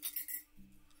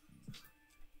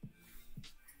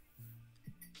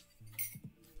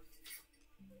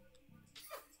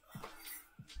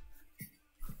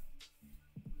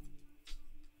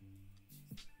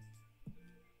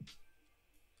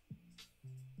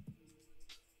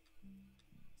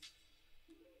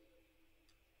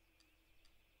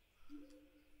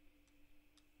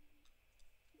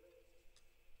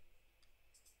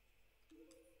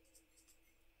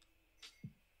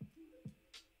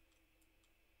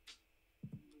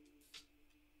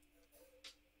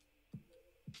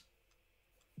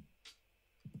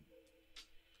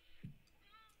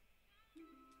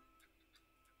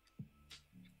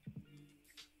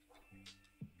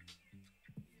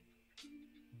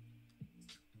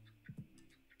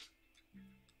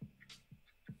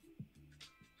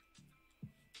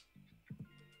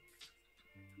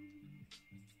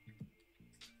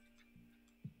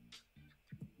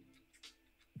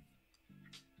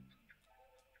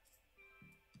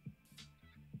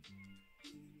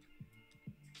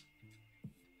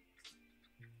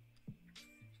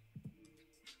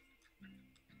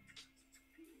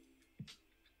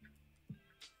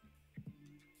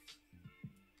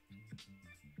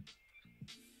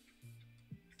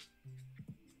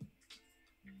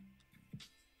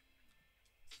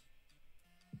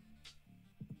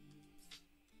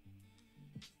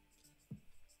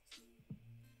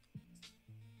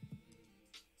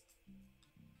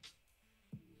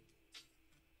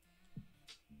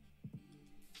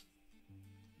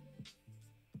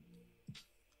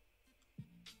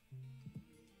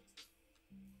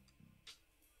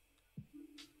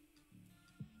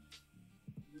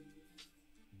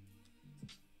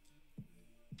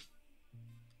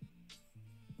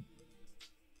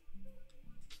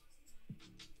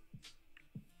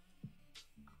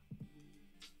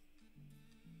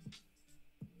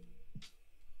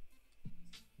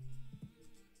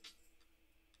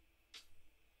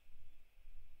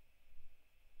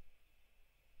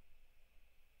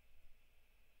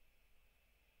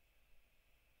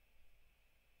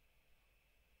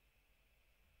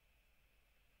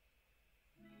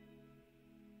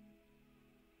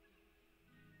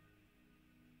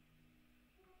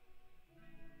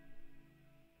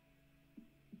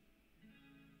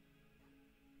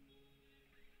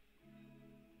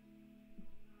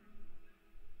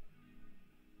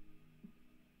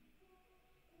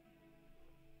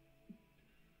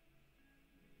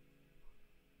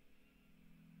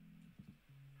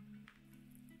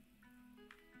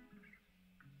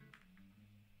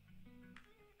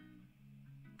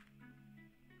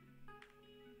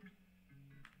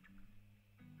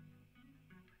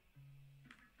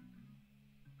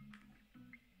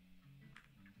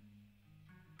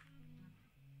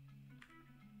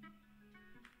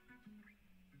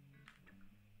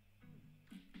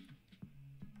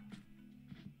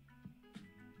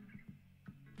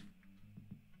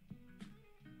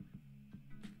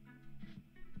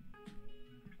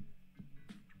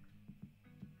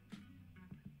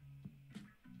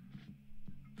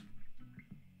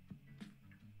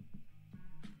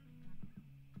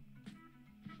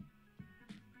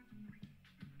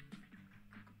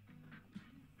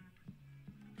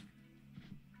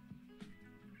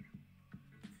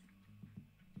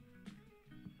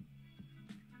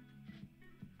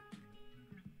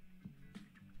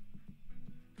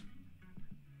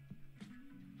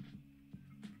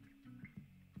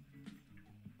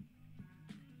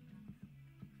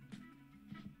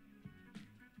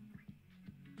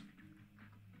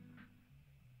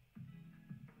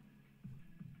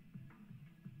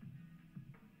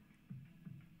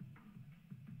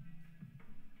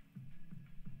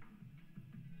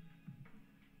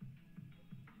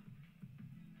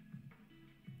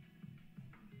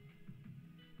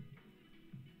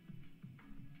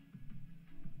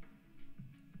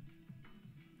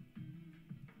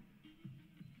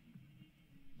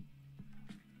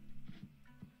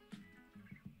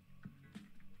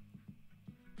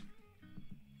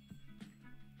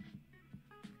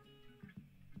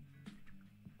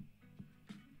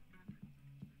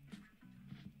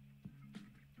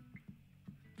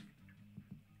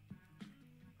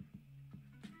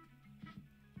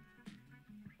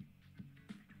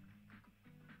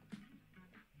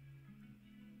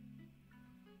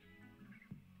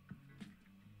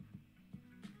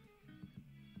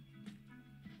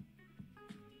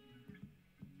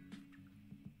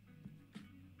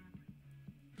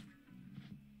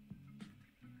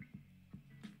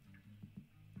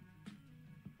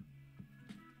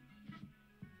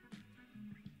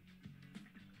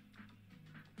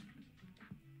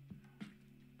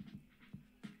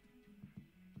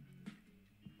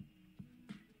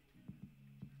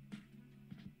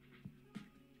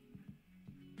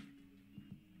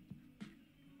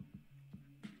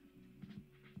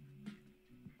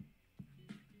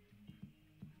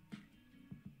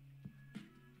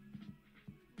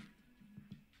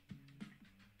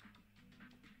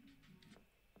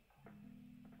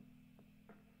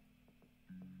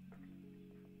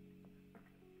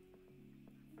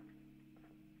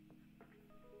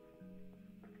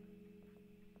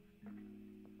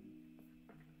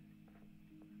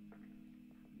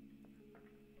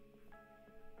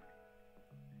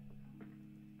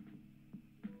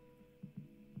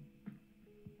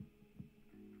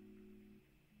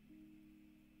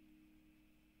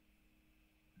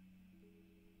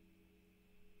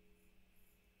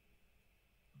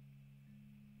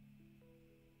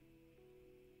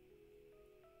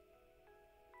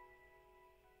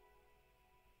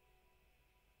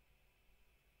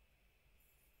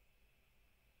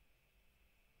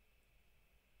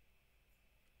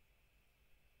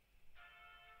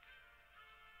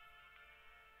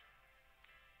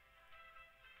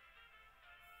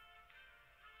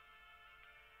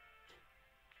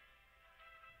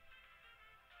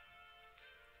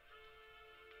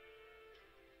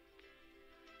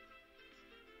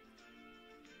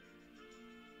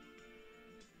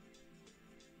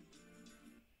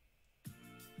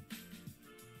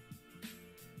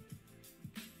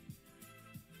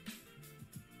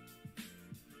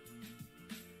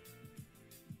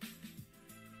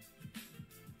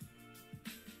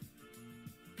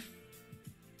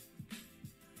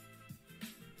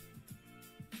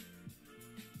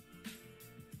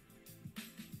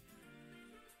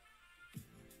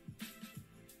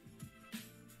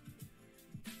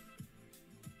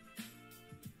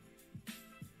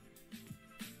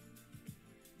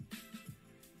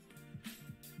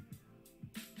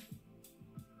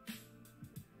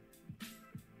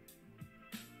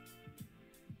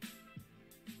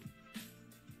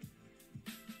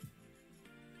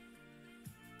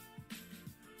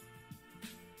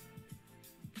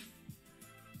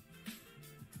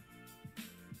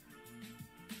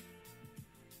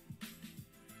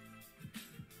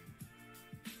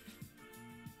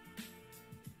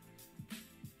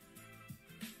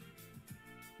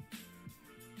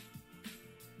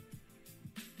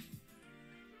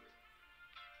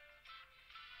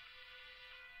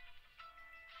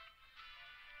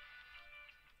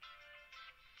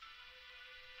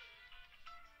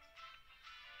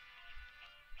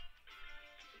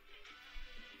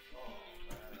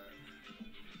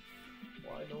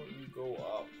 Why don't you go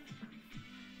up?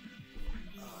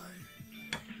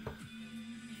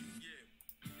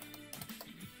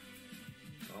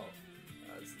 Oh,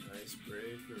 that's a nice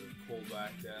break. We'll pull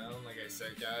back down. Like I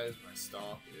said, guys, my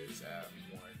stop is at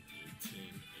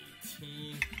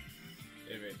 118.18.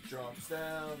 If it drops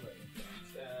down, then it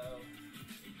drops down.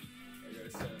 Like I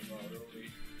said, I'm not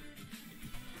really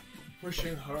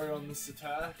pushing hard on this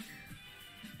attack.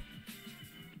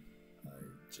 I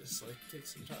just like to take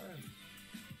some time.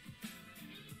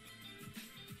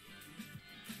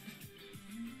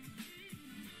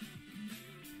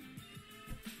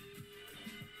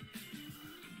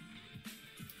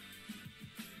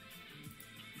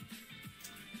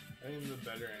 I think the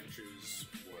better entries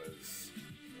was,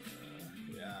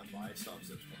 yeah, buy stops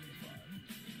at 25.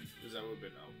 Because I would have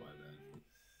been out by then.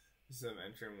 Instead of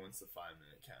entering once the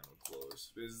 5-minute candle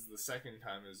closed. Because the second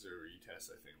time is a retest,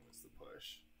 I think, was the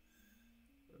push.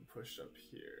 And pushed up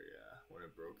here, yeah. When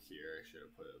it broke here, I should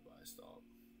have put a buy stop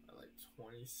at like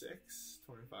 26,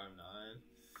 25.9.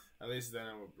 At least then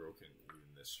I would have broken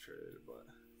even this trade, but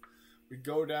we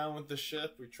go down with the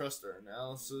ship, we trust our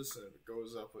analysis, and if it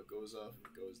goes up, it goes up. If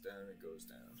it goes down, it goes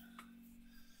down.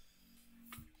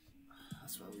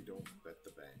 That's why we don't bet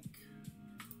the bank.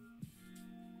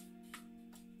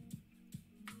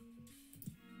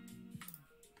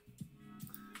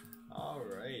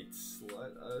 Alright,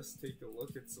 let us take a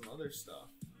look at some other stuff.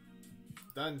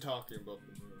 Done talking about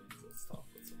the moons, let's talk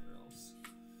about something else.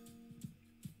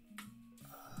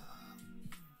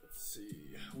 Let's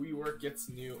see. WeWork gets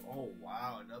new. Oh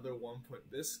wow, another 1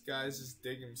 point. This guy's just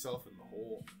digging himself in the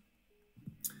hole.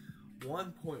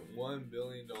 $1.1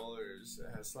 billion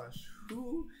has slash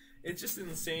who? It's just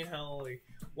insane how like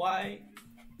why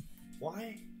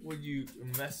would you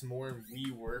invest more in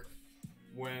WeWork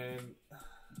when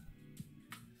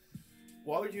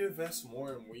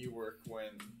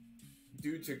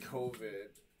due to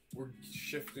COVID we're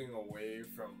shifting away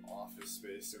from office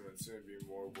space and it's going to be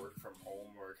more work from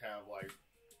home or kind of like,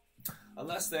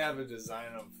 unless they have a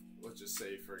design of, let's just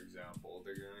say for example,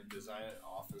 they're going to design an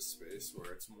office space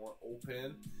where it's more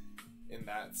open in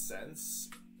that sense,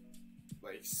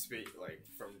 like space, like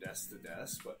from desk to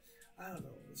desk, but I don't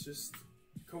know, it's just,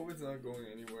 COVID's not going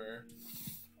anywhere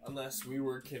unless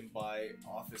WeWork can buy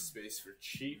office space for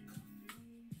cheap.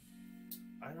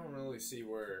 I don't really see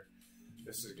where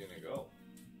this is going to go.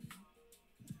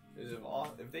 Is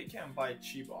if they can't buy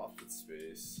cheap office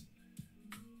space,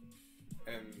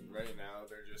 and right now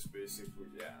they're just basically,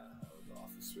 yeah, the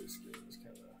office space game is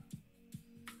kind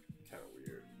of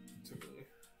weird to me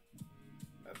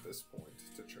at this point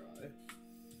to try.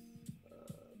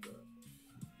 But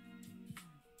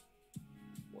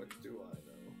what do I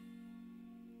know?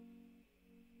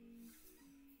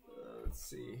 Let's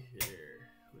see here.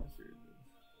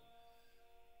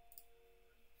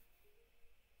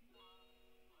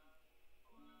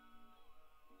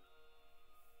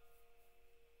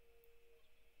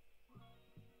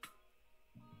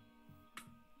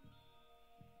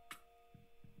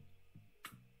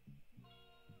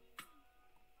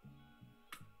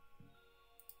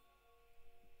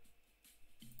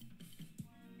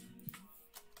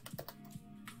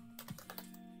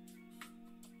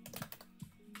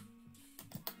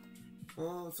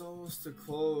 Well, it's almost to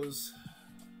close.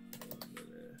 1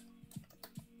 minute.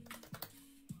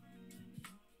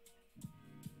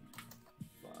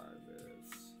 5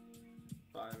 minutes.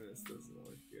 5 minutes doesn't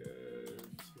look good. 2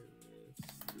 minutes.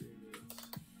 3 minutes.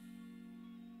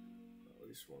 At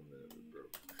least 1 minute we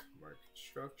broke market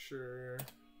structure.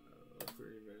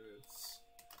 3 minutes.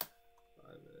 5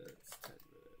 minutes. 10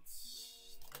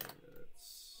 minutes. 20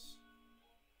 minutes.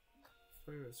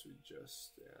 20 minutes we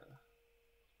just, yeah.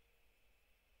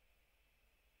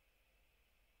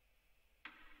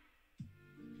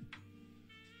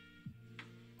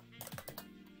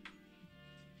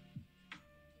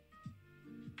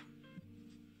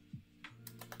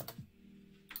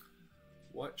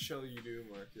 What shall you do,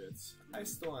 markets? I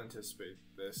still anticipate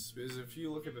this, because if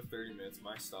you look at the 30 minutes,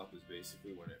 my stop is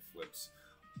basically when it flips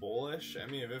bullish. I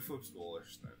mean, if it flips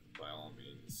bullish, then by all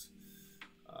means,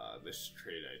 this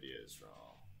trade idea is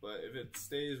wrong. But if it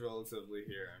stays relatively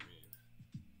here, I mean,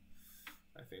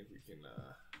 I think we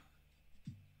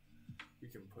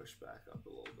can push back up a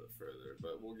little bit further.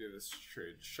 But we'll give this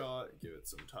trade a shot, give it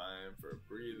some time for a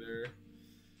breather.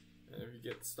 And if you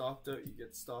get stopped out, you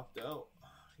get stopped out.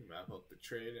 You map out the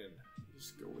trade and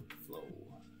just go with the flow.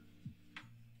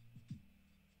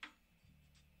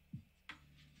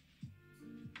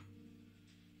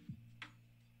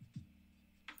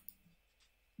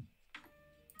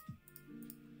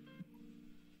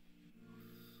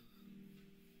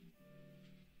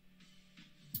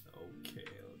 Okay.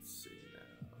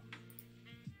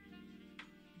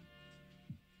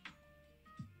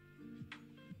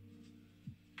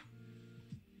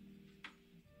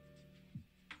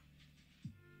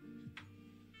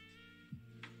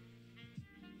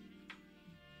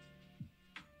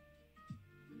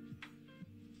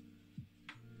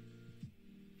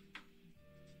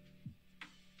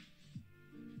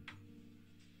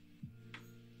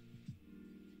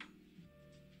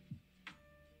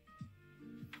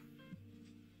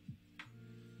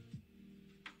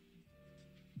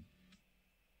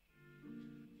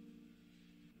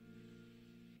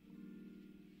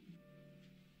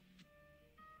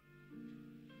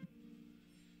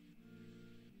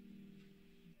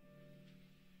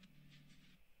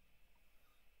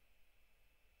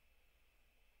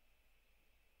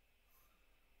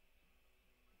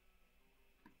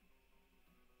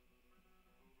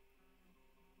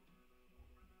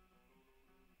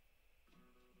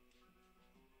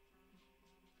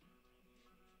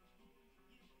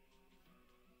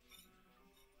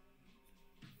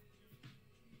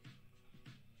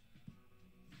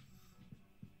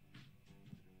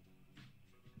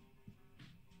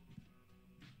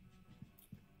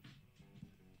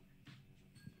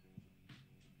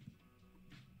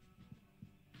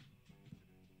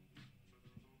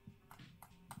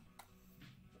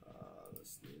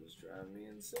 driving me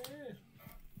insane.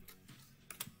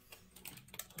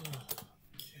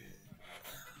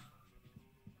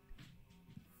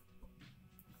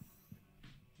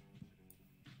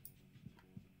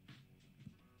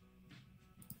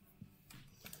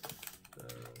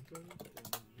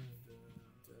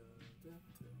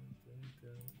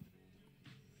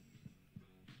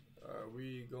 Are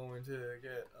we going to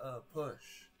get a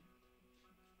push?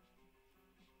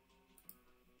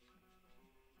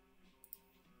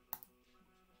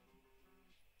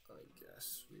 I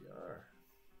guess we are.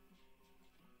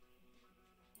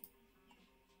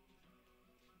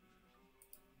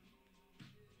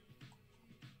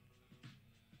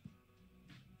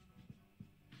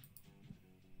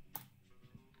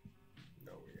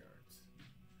 No, we aren't.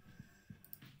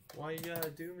 Why you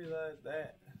gotta do me like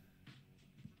that?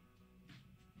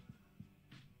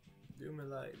 Do me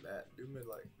like that. Do me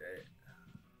like that.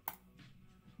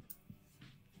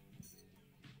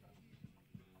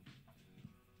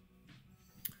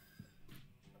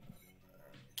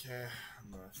 Okay,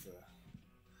 I'm gonna have to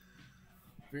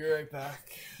be right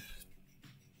back.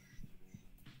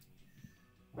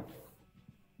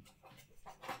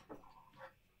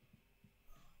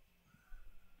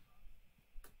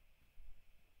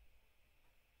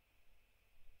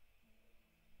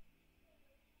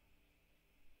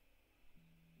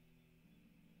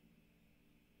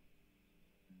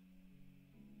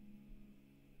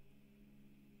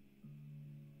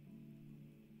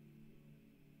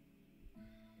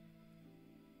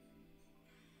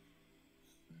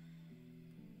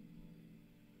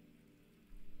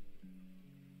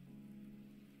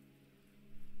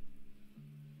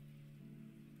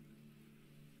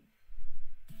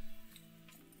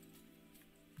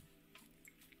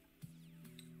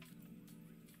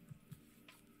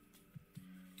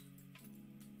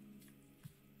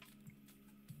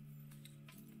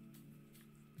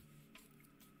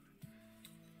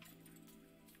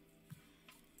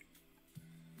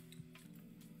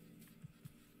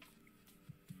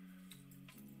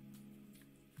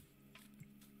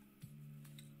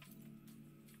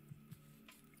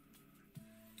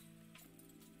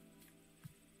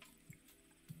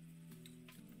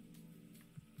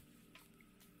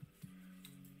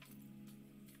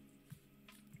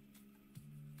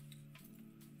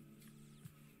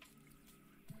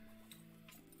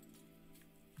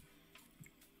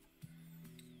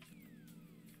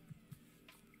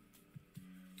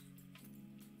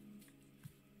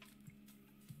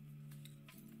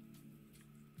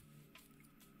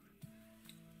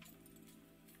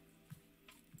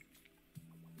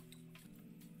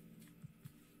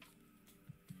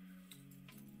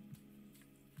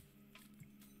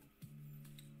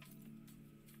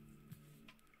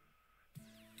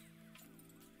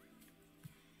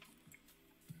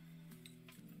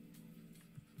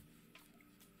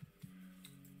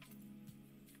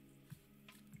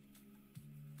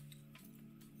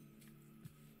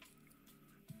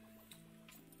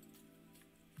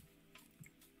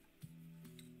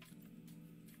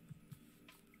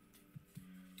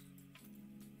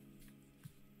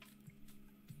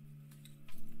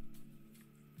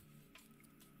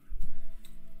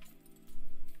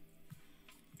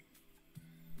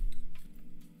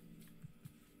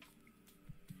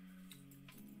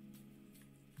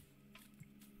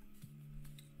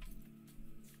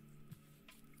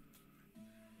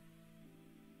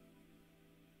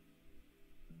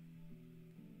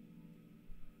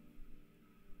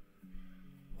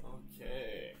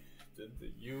 Okay, did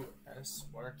the US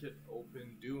market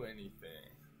open do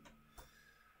anything?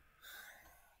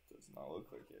 Does not look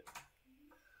like it.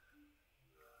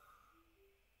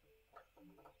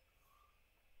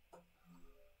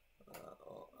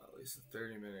 Well, at least a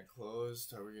 30-minute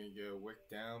closed. Are we gonna get a wick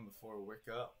down before a wick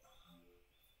up?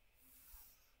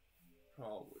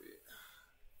 Probably.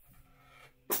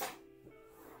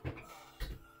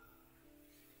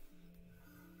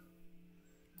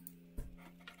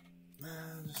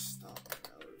 Man, just stop me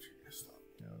out if you're gonna stop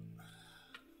me out.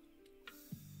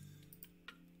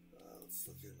 Let's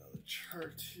look at another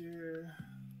chart here.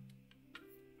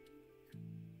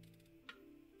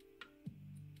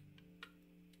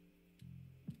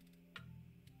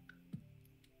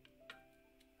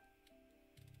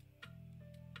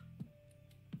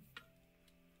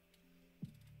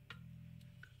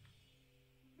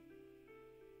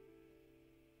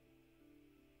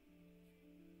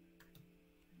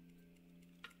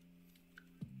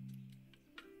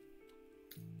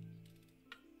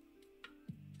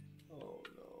 Oh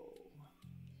no.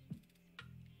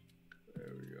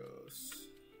 There we go.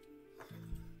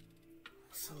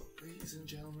 So, ladies and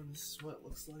gentlemen, this is what it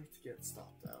looks like to get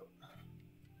stopped out.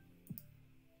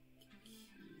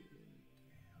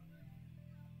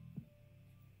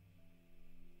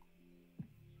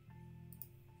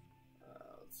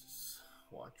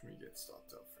 Watch me get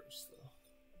stopped out first, though.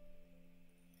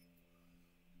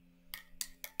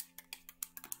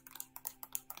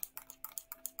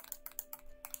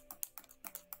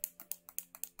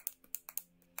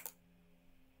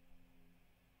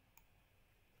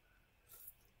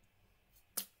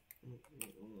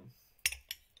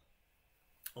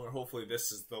 Or hopefully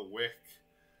this is the wick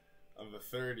of the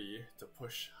 30 to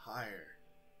push higher.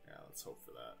 Yeah, let's hope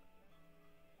for that.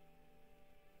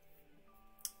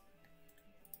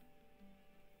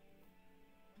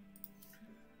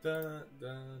 Da, da,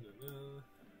 da, da.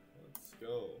 Let's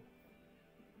go.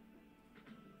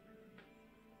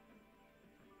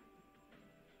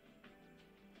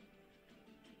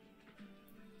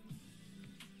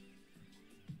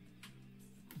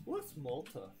 What's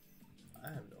Malta? I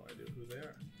have no idea who they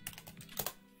are.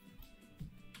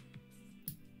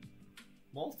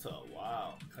 Malta,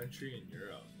 wow. Country in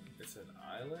Europe. It's an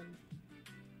island?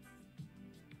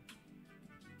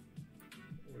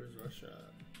 Where's Russia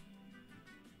at?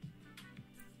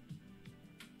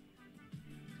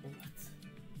 What?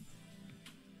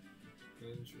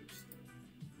 Interesting.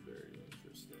 Very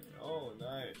interesting. Oh,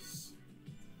 nice.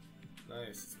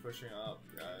 Nice. It's pushing up,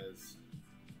 guys.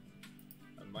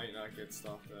 I might not get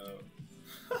stopped out.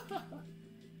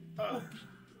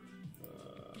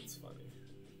 That's funny.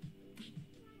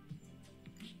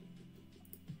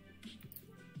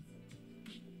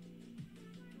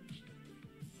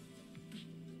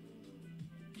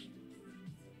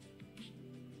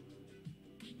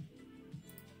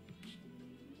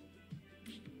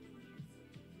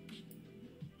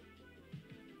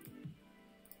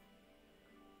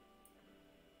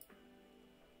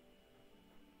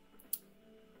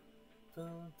 Da,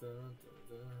 da, da,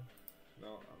 da.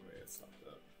 No, I'm gonna get stopped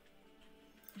up.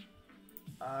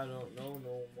 I don't know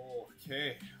no more.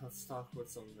 Okay, let's talk about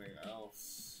something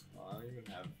else. I don't even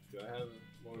have. Do I have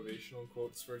motivational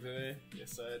quotes for today?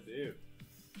 Yes, I do.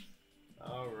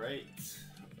 Alright.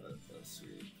 That's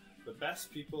sweet. The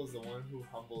best people is the one who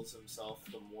humbles himself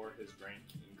the more his rank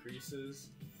increases.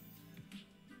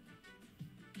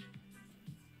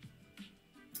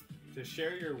 To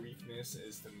share your weakness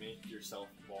is to make yourself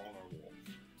vulnerable.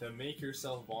 To make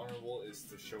yourself vulnerable is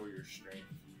to show your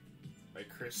strength. By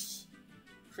Chris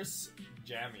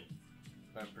Jammy,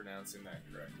 if I'm pronouncing that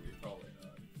correctly. Probably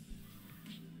not.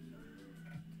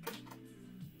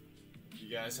 If you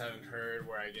guys haven't heard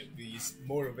where I get these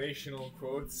motivational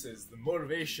quotes, is the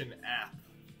Motivation app.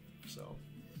 So,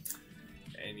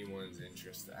 anyone's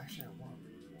interested. Actually, I want to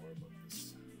read more about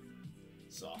this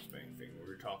SoftBank thing. We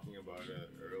were talking about it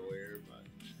earlier, but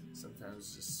sometimes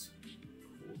it's just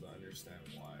cool to understand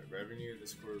why. Revenue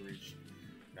this quarter reached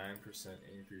 9%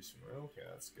 increase from. Okay,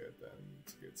 that's good then.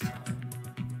 It's a good sign.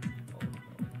 Oh no.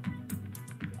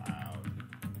 Loud.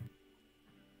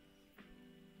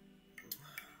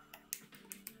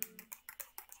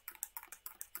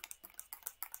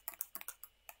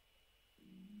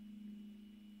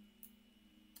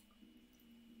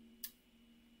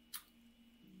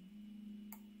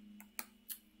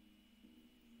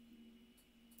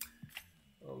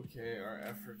 Okay, our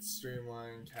efforts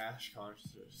streamline cash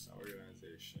conscious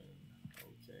organization.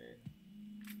 Okay.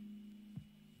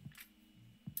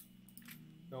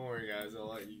 Don't worry guys, I'll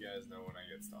let you guys know when I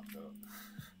get stopped up.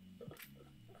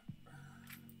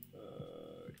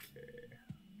 Okay.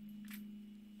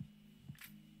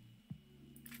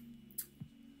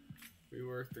 We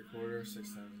worked the quarter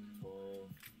 612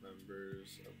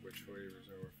 members, of which 40%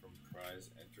 were from prize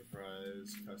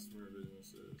enterprise customer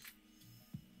businesses.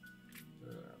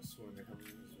 So when the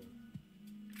company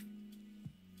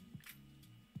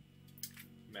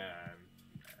man,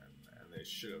 they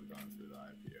should have gone through the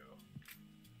IPO.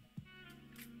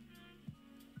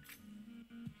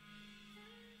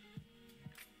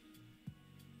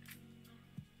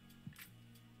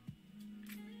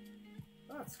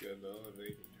 That's good though, if they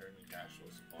can turn the cash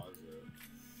flows positive.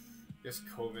 I guess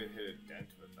COVID hit a dent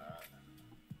with that.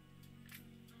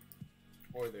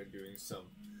 Or they're doing some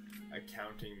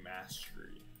accounting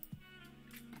mastery.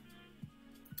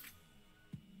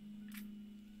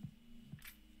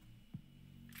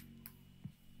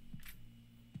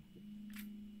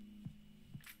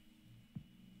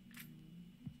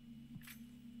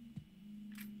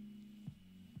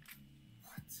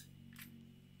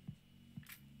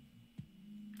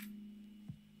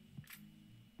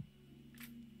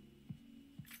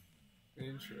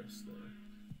 Interesting.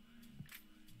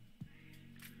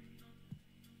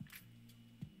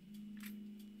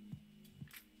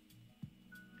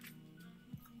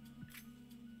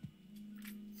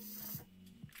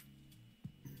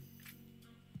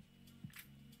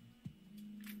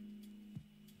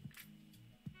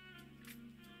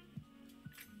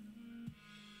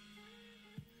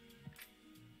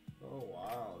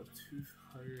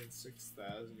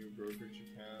 106,000 new brokerage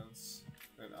accounts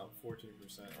and up 14%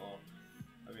 off.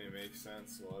 I mean, it makes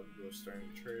sense. A lot of people are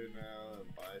starting to trade now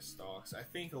and buy stocks. I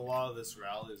think a lot of this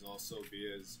rally is also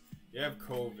because you have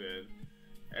COVID,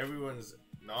 everyone's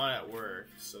not at work,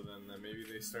 so then maybe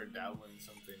they start dabbling in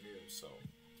something new. So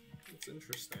it's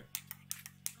interesting.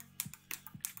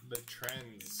 The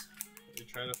trends. You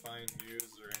try to find news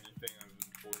or anything of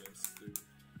importance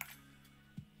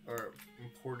or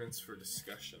importance for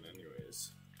discussion,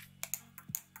 anyways.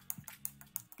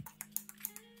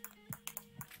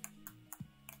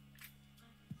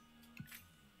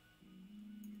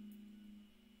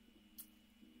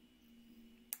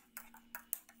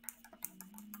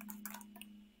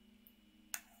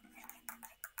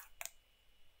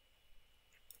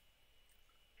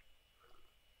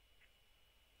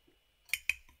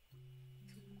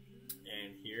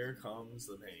 And here comes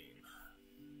the pain.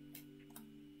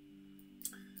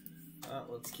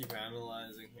 Let's keep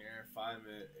analyzing here. 5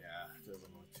 minute, yeah,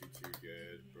 doesn't look too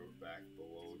good. Broke back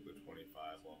below the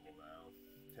 25 level now.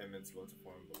 10 minutes about to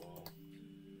form below.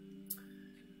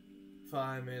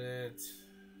 5 minutes,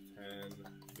 10,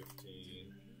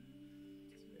 15.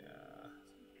 Yeah,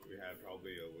 we had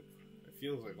probably it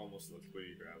feels like almost a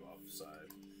liquidity grab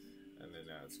offside. And then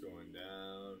now it's going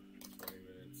down. 20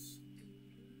 minutes.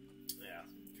 Yeah,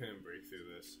 couldn't break through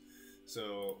this.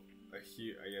 So I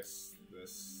guess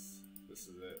this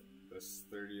is it. This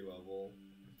 30 level,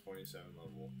 27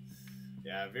 level.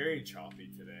 Yeah, very choppy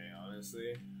today,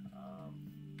 honestly.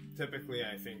 Typically,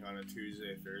 I think on a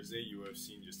Tuesday, Thursday, you would have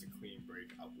seen just a clean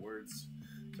break upwards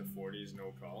to 40s,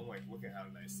 no problem. Like, look at how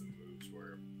nice the moves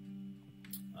were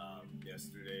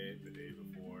yesterday, the day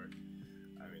before.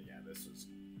 I mean, yeah, this was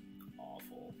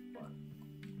awful, but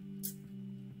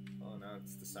oh, now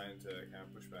it's deciding to kind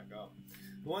of push back up.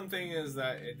 The one thing is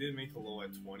that it did make a low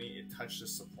at 20. It touched the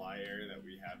supply area that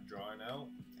we have drawn out,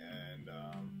 and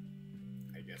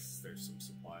I guess there's some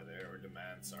supply there, or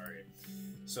demand, sorry.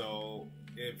 So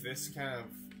if this kind of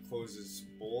closes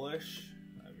bullish,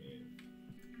 I mean,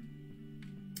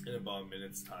 in about a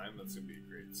minute's time, that's going to be a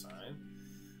great sign.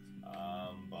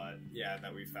 But yeah,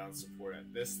 that we found support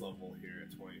at this level here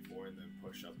at 24 and then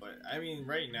push up. But I mean,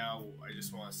 right now, I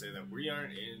just want to say that we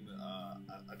aren't in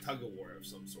a tug of war of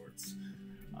some sorts.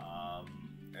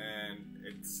 And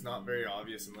it's not very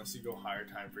obvious unless you go higher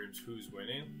time frames who's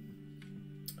winning.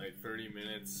 Like 30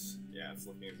 minutes, yeah, it's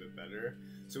looking a bit better.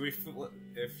 So if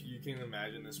you can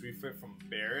imagine this, we flip from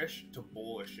bearish to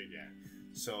bullish again.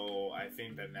 So I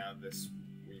think that now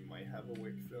we might have a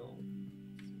wick fill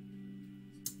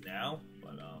now,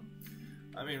 but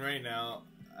I mean, right now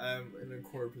I'm in a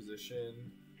core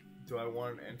position. Do I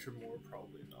want to enter more?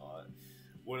 Probably not.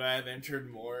 Would I have entered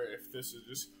more if this is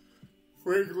just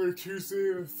regular Tuesday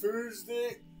or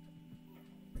Thursday?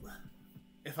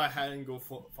 If I hadn't go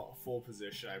full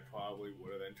position, I probably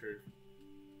would have entered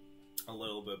a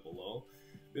little bit below.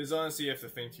 Because honestly, you have to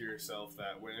think to yourself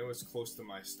that when it was close to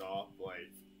my stop,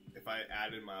 like if I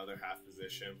added my other half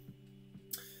position,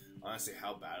 honestly,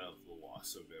 how bad of the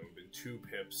loss would have been? It would have been 2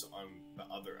 pips on the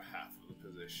other half of the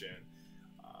position.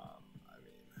 I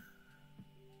mean,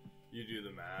 you do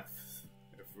the math.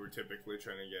 If we're typically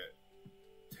trying to get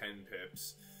 10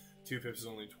 pips, 2 pips is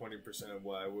only 20% of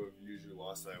what I would have usually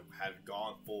lost. I had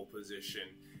gone full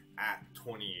position at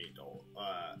 $28,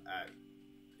 at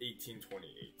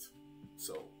 18.28.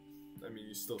 So, I mean,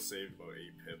 you still saved about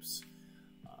 8 pips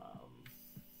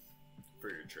for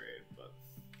your trade. But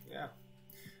yeah.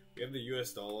 We have the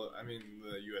US dollar,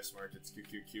 the US market's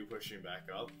QQQ pushing back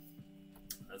up.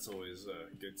 That's always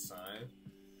a good sign.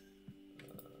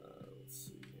 Let's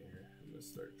see here. I'm going to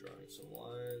start drawing some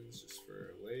lines just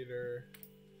for later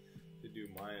to do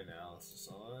my analysis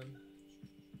on.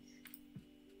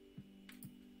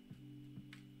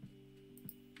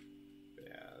 But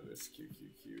yeah, this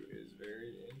QQQ is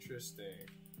very interesting.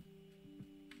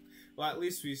 Well, at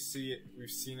least we've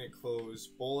seen it close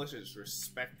bullish. It's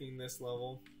respecting this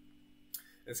level.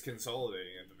 It's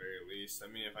consolidating at the very least. I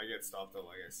mean, if I get stopped out,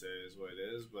 like I said, is what it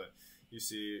is. But you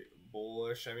see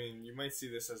bullish. I mean, you might see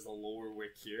this as the lower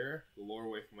wick here. The lower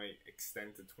wick might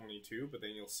extend to 22, but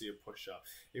then you'll see a push up.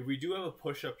 If we do have a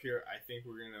push up here, I think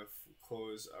we're going to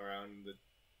close around the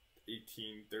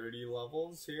 1830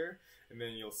 levels here, and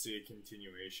then you'll see a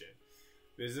continuation.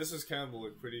 Because this was kind of the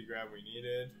liquidity grab we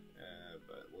needed,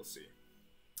 but we'll see.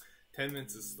 10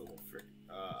 minutes is still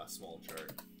a small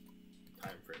chart.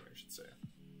 Time frame, I should say.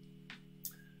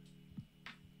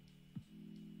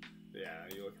 Yeah,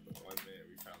 you look at the 1 minute,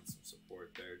 we found some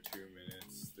support there. 2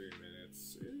 minutes, 3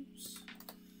 minutes, oops.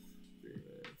 3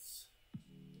 minutes.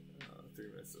 3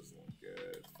 minutes doesn't look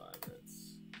good. 5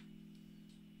 minutes.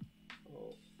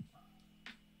 Oh.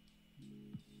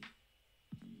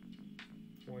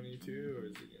 too, or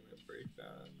is it gonna break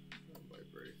that? It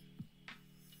might break.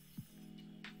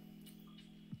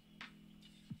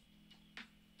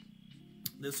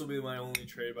 This will be my only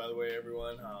trade, by the way,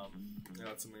 everyone. I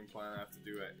got something planned I have to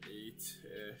do at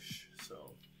 8-ish,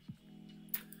 so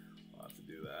I'll have to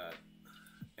do that.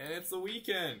 And it's the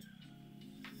weekend!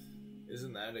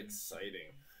 Isn't that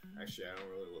exciting? Actually, I don't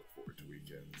really look forward to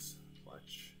weekends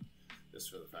much, just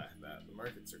for the fact that the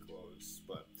markets are closed.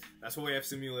 But that's why we have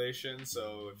simulation,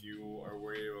 so if you are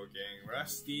worried about getting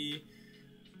rusty,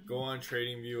 go on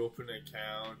TradingView, open an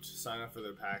account, sign up for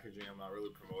their packaging. I'm not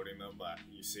really promoting them, but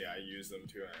you see I use them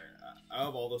too. Out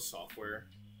of all the software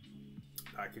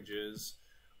packages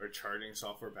or charting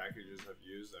software packages I've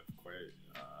used, I've quite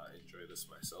enjoyed this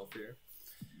myself here.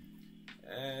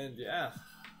 And yeah,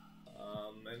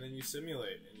 and then you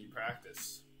simulate and you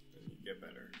practice and you get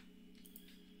better.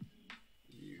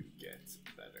 You get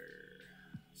better.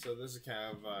 So this is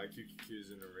kind of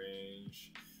QQQ's in the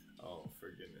range. Oh, for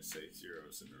goodness sake,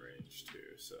 zeros in the range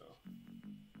too. So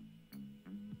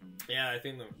yeah, I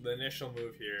think the initial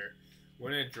move here,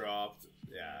 when it dropped,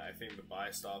 yeah, I think the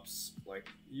buy stops like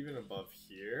even above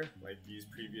here, like these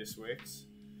previous wicks,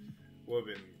 would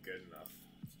have been good enough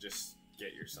to just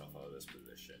get yourself out of this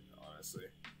position, honestly.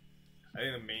 I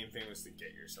think the main thing was to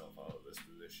get yourself out of this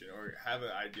position, or have an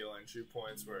ideal entry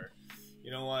points where,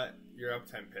 you know what, you're up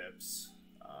 10 pips,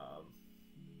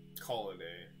 call it a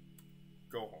day,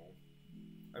 go home.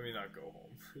 I mean, not go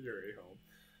home, you're already home,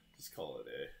 just call it a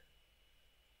day.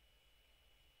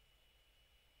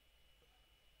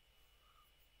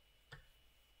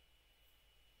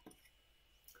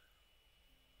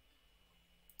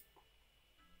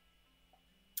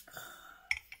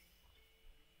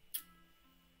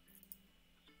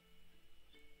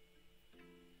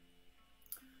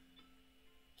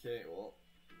 Okay, well,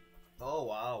 oh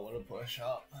wow, what a push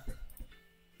up.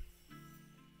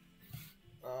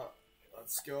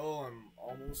 Let's go, I'm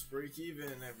almost break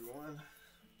even, everyone.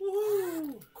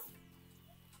 Woohoo!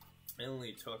 It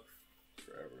only took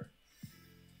forever.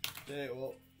 Okay,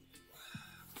 well,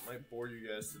 might bore you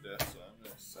guys to death, so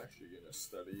I'm just actually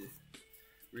gonna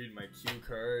read my cue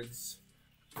cards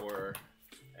for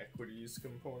Equities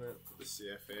component for the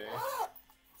CFA.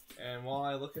 And while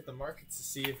I look at the markets to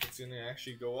see if it's going to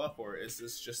actually go up, or is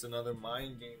this just another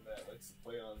mind game that likes to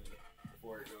play on me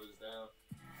before it goes down.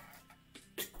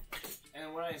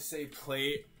 And when I say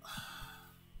play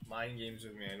mind games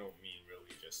with me, I don't mean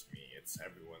really just me. It's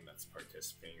everyone that's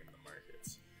participating in the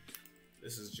markets.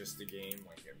 This is just a game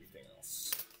like everything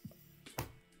else.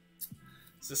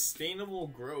 Sustainable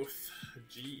growth.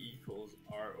 G equals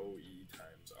ROE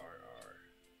times RR.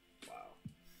 Wow.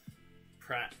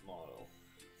 Pratt model.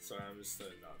 Sorry, I'm just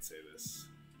gonna not say this.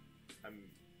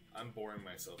 I'm boring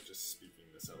myself just speaking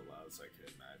this out loud, so I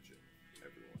can imagine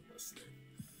everyone listening.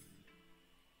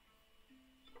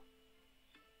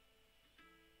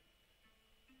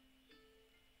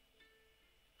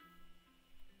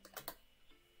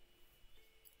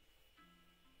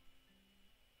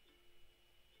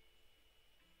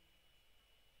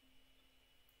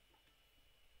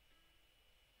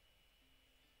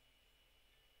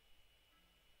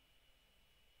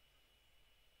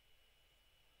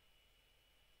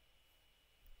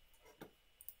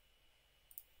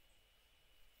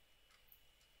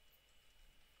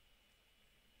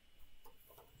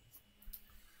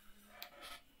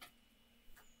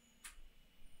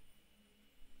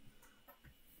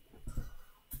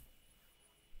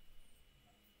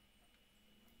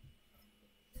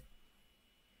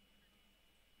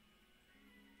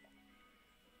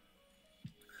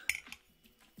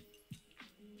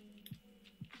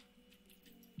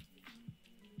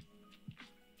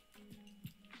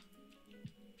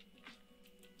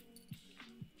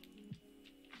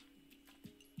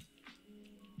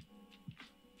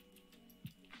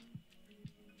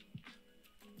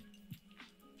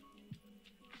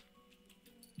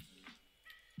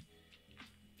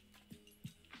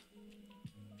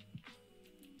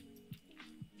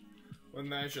 One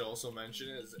thing I should also mention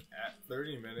is at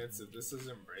 30 minutes, if this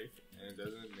doesn't break and it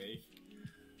doesn't make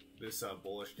this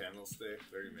bullish candlestick,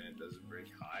 30 minute doesn't break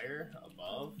higher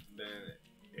above, then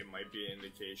it might be an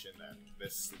indication that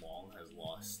this long has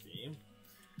lost steam.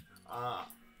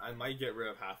 I might get rid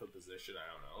of half a position, I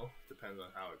don't know. Depends on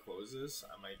how it closes.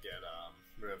 I might get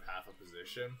rid of half a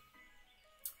position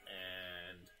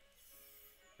and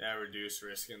yeah, reduce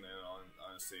risk, and then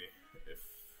honestly, if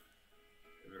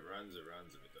it runs, it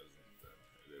runs. If it doesn't, then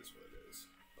it is what it is.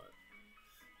 But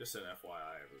just an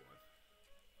FYI, everyone.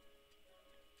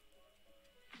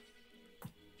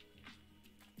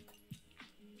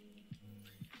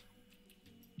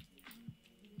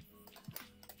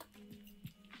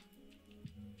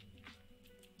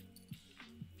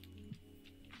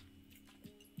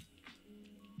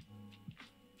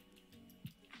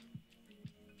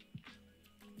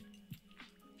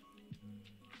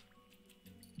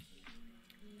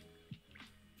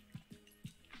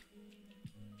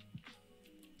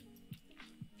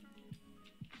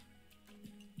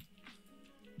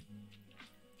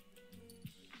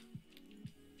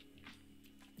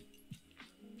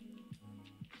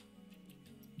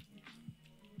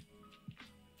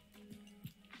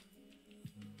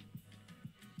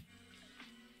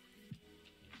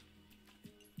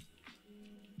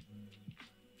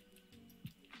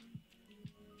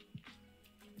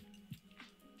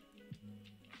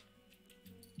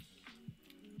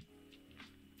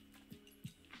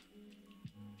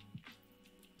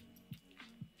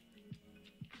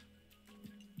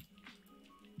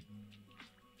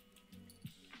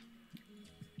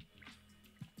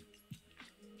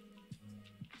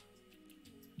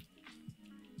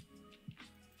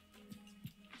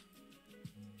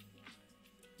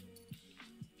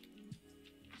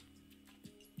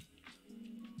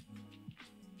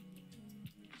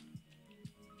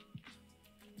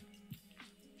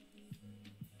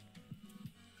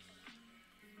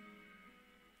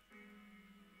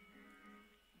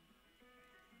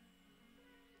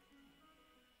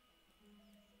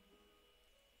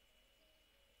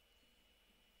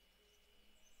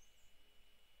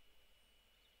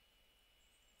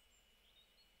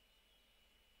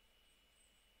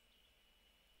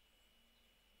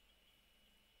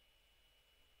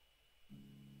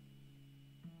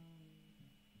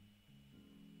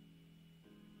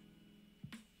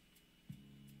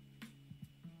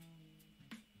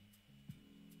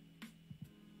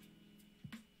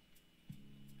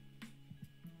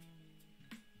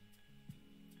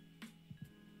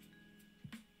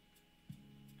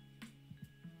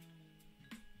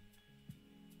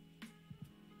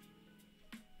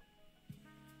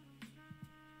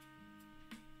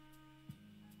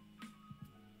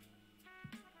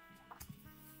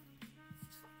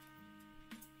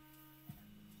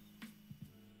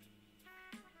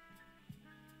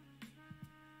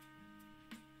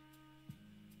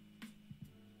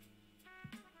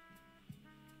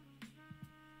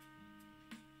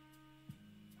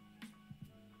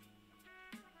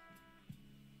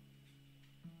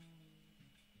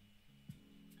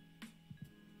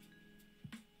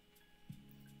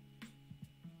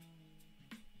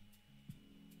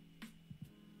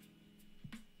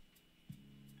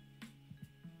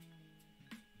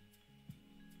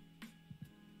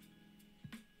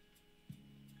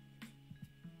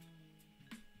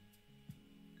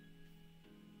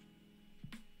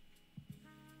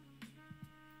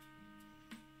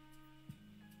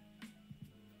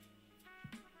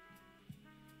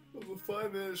 the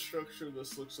 5-minute structure,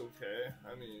 this looks okay.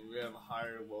 I mean, we have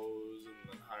higher lows and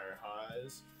then higher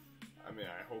highs. I mean,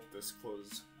 I hope this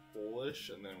closes bullish,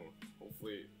 and then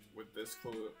hopefully with this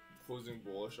closing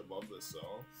bullish above this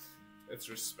zone, it's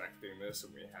respecting this,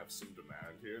 and we have some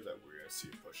demand here that we're gonna see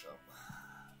a push up.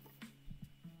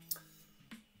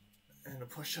 And a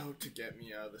push out to get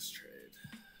me out of this trade.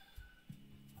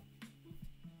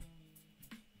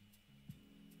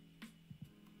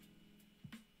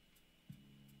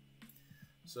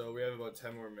 So we have about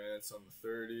 10 more minutes on the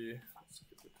 30. Let's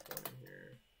get the 20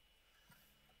 here.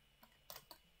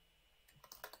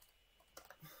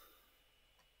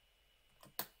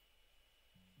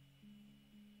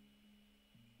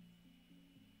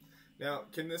 Now,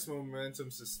 can this momentum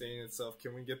sustain itself?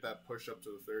 Can we get that push up to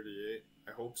the 38?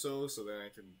 I hope so, so then I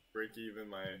can break even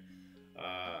my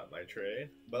my trade.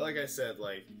 But like I said,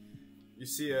 like, you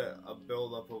see a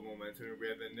build up of momentum. We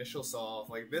had the initial sell off.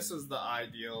 Like, this is the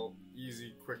ideal,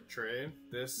 easy, quick trade.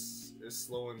 This is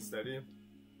slow and steady.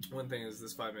 One thing is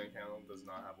this 5-minute candle does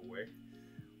not have a wick,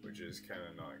 which is kind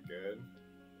of not good.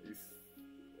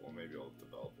 Well, maybe I'll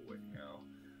develop a wick now.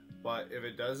 But if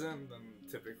it doesn't, then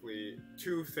typically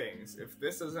two things. If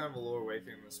this doesn't have a lower wick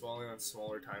and it's falling on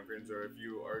smaller time frames, or if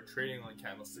you are trading on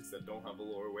candlesticks that don't have a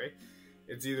lower wick,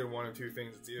 it's either one of two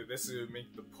things. It's either this is going to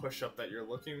make the push up that you're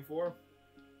looking for,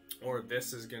 or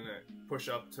this is going to push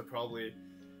up to probably,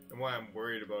 and what I'm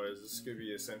worried about is this could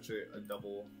be essentially a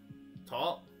double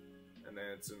top, and then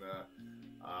it's going to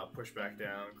push back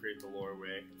down, create the lower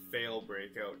wick, fail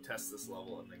breakout, test this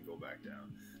level, and then go back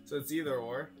down. So it's either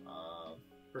or.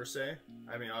 Per se.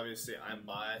 I mean, obviously I'm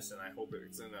biased, and I hope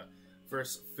it's in a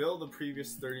first fill the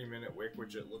previous 30-minute wick,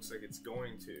 which it looks like it's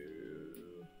going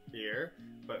to here,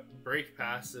 but break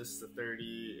past this to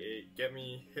 38,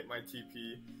 hit my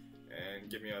TP, and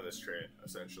get me out of this trade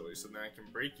essentially. So then I can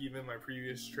break even my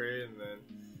previous trade and then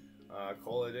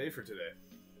call it a day for today.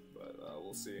 But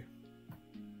we'll see.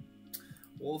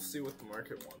 We'll see what the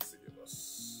market wants to give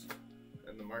us,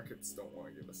 and the markets don't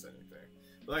want to give us anything.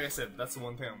 But like I said, that's the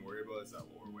one thing I'm worried about, is that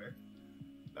lower wick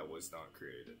that was not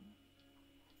created.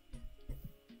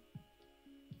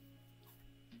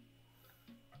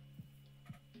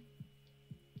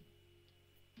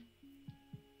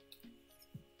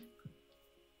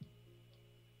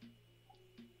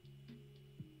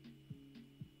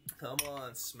 Come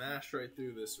on, smash right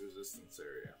through this resistance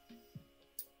area.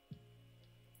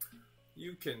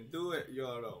 You can do it,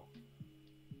 Yoro.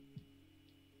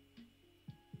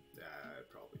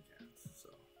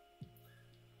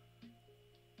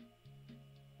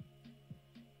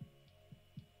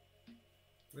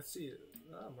 Let's see.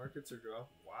 Markets are dropping.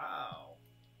 Wow.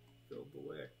 Filled the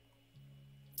wick.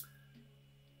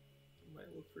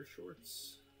 Might look for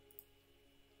shorts.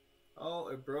 Oh,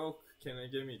 it broke. Can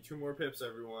it give me 2 more pips,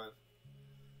 everyone?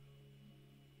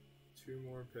 2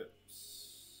 more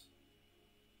pips.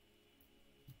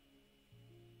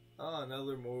 Oh,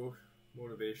 another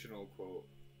motivational quote.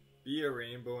 Be a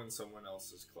rainbow in someone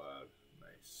else's cloud.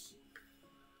 Nice.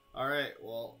 Alright,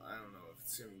 well, I don't know if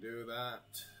it's going to do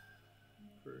that.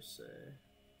 Per se.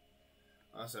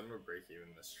 Honestly, I'm gonna break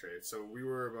even this trade. So we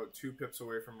were about 2 pips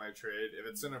away from my trade. If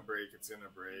it's in a break, it's in a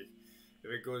break.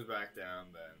 If it goes back down,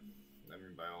 then I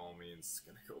mean, by all means, it's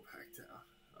gonna go back down.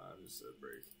 Just a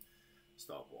break.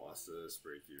 Stop losses,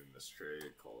 break even this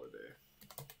trade, call it a day.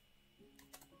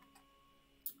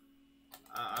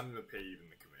 I'm gonna pay even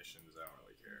the commissions. I don't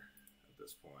really care at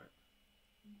this point.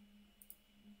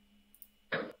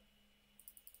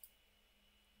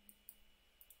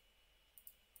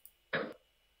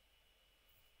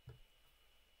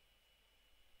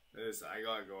 I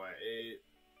gotta go at 8.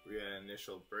 We had an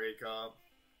initial breakup.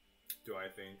 Do I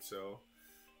think so?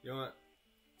 You know what?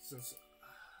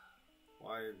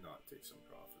 Why not take some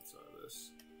profits out of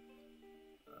this?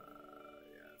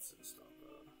 Yeah, it's gonna stop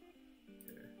out.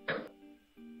 Okay.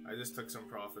 I just took some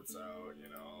profits out, you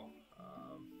know.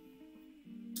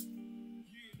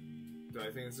 Do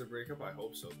I think it's a breakup? I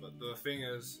hope so. But the thing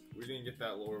is, we didn't get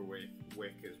that lower wick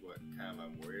is what kind of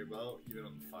I'm worried about. Even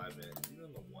on the 5-minute, even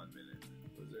on the 1-minute.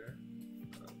 Was there?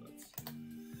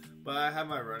 But I have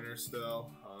my runner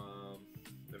still.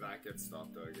 If that gets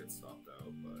stopped out, it gets stopped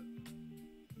out. But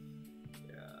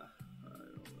yeah, I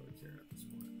don't really care at this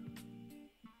point.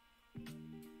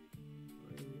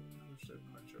 How should I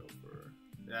punch out for?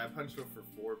 Yeah, I punched out for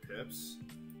 4 pips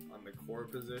on the core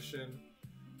position.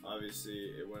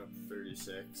 Obviously, it went up to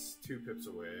 36, 2 pips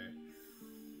away.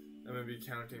 I'm gonna be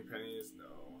counting pennies.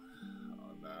 No,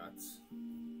 on that.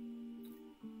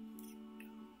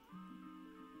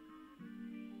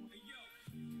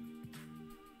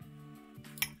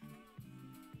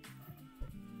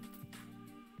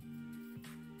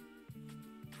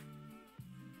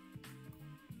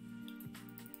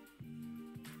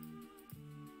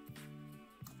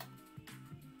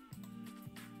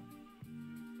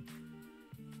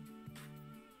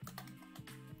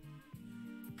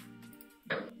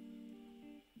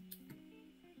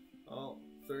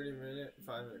 30-minute,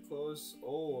 5-minute close.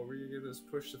 Oh, are we gonna get this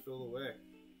push to fill the way?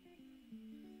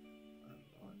 I'm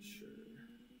not sure.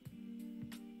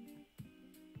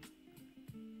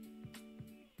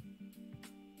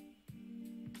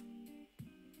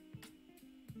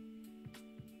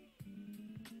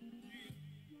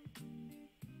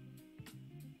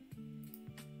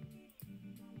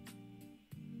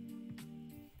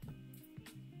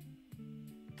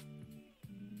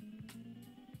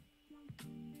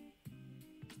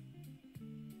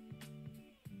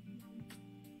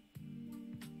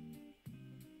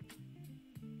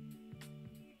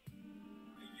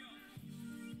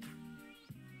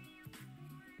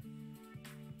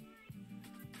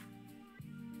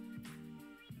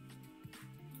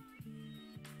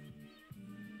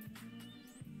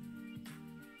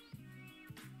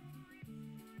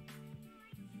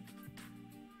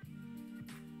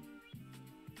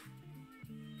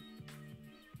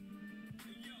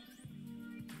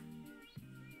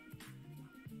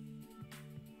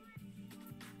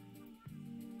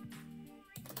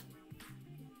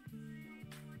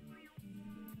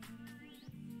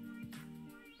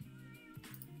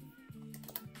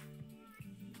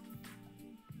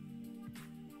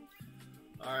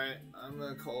 Alright, I'm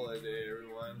gonna call it a day,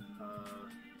 everyone.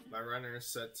 My runner is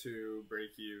set to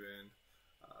break even,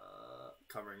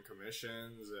 covering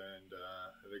commissions, and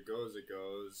if it goes, it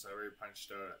goes. I already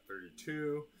punched out at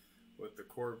 32 with the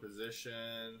core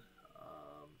position.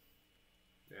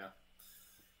 Yeah.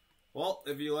 Well,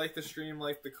 if you like the stream,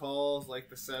 like the calls, like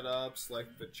the setups,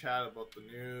 like the chat about the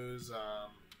news,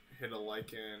 hit a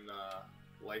like and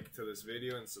like to this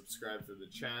video and subscribe to the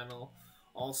channel.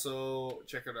 Also,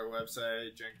 check out our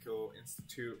website,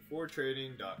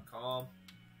 genkoinstitutefortrading.com,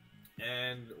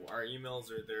 and our emails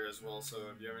are there as well. So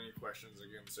if you have any questions or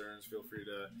concerns, feel free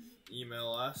to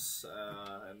email us,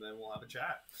 and then we'll have a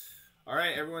chat. All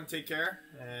right, everyone, take care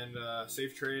and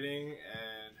safe trading,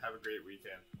 and have a great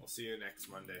weekend. We'll see you next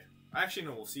Monday. Actually,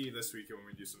 no, we'll see you this weekend when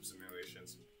we do some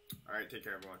simulations. All right, take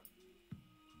care, everyone.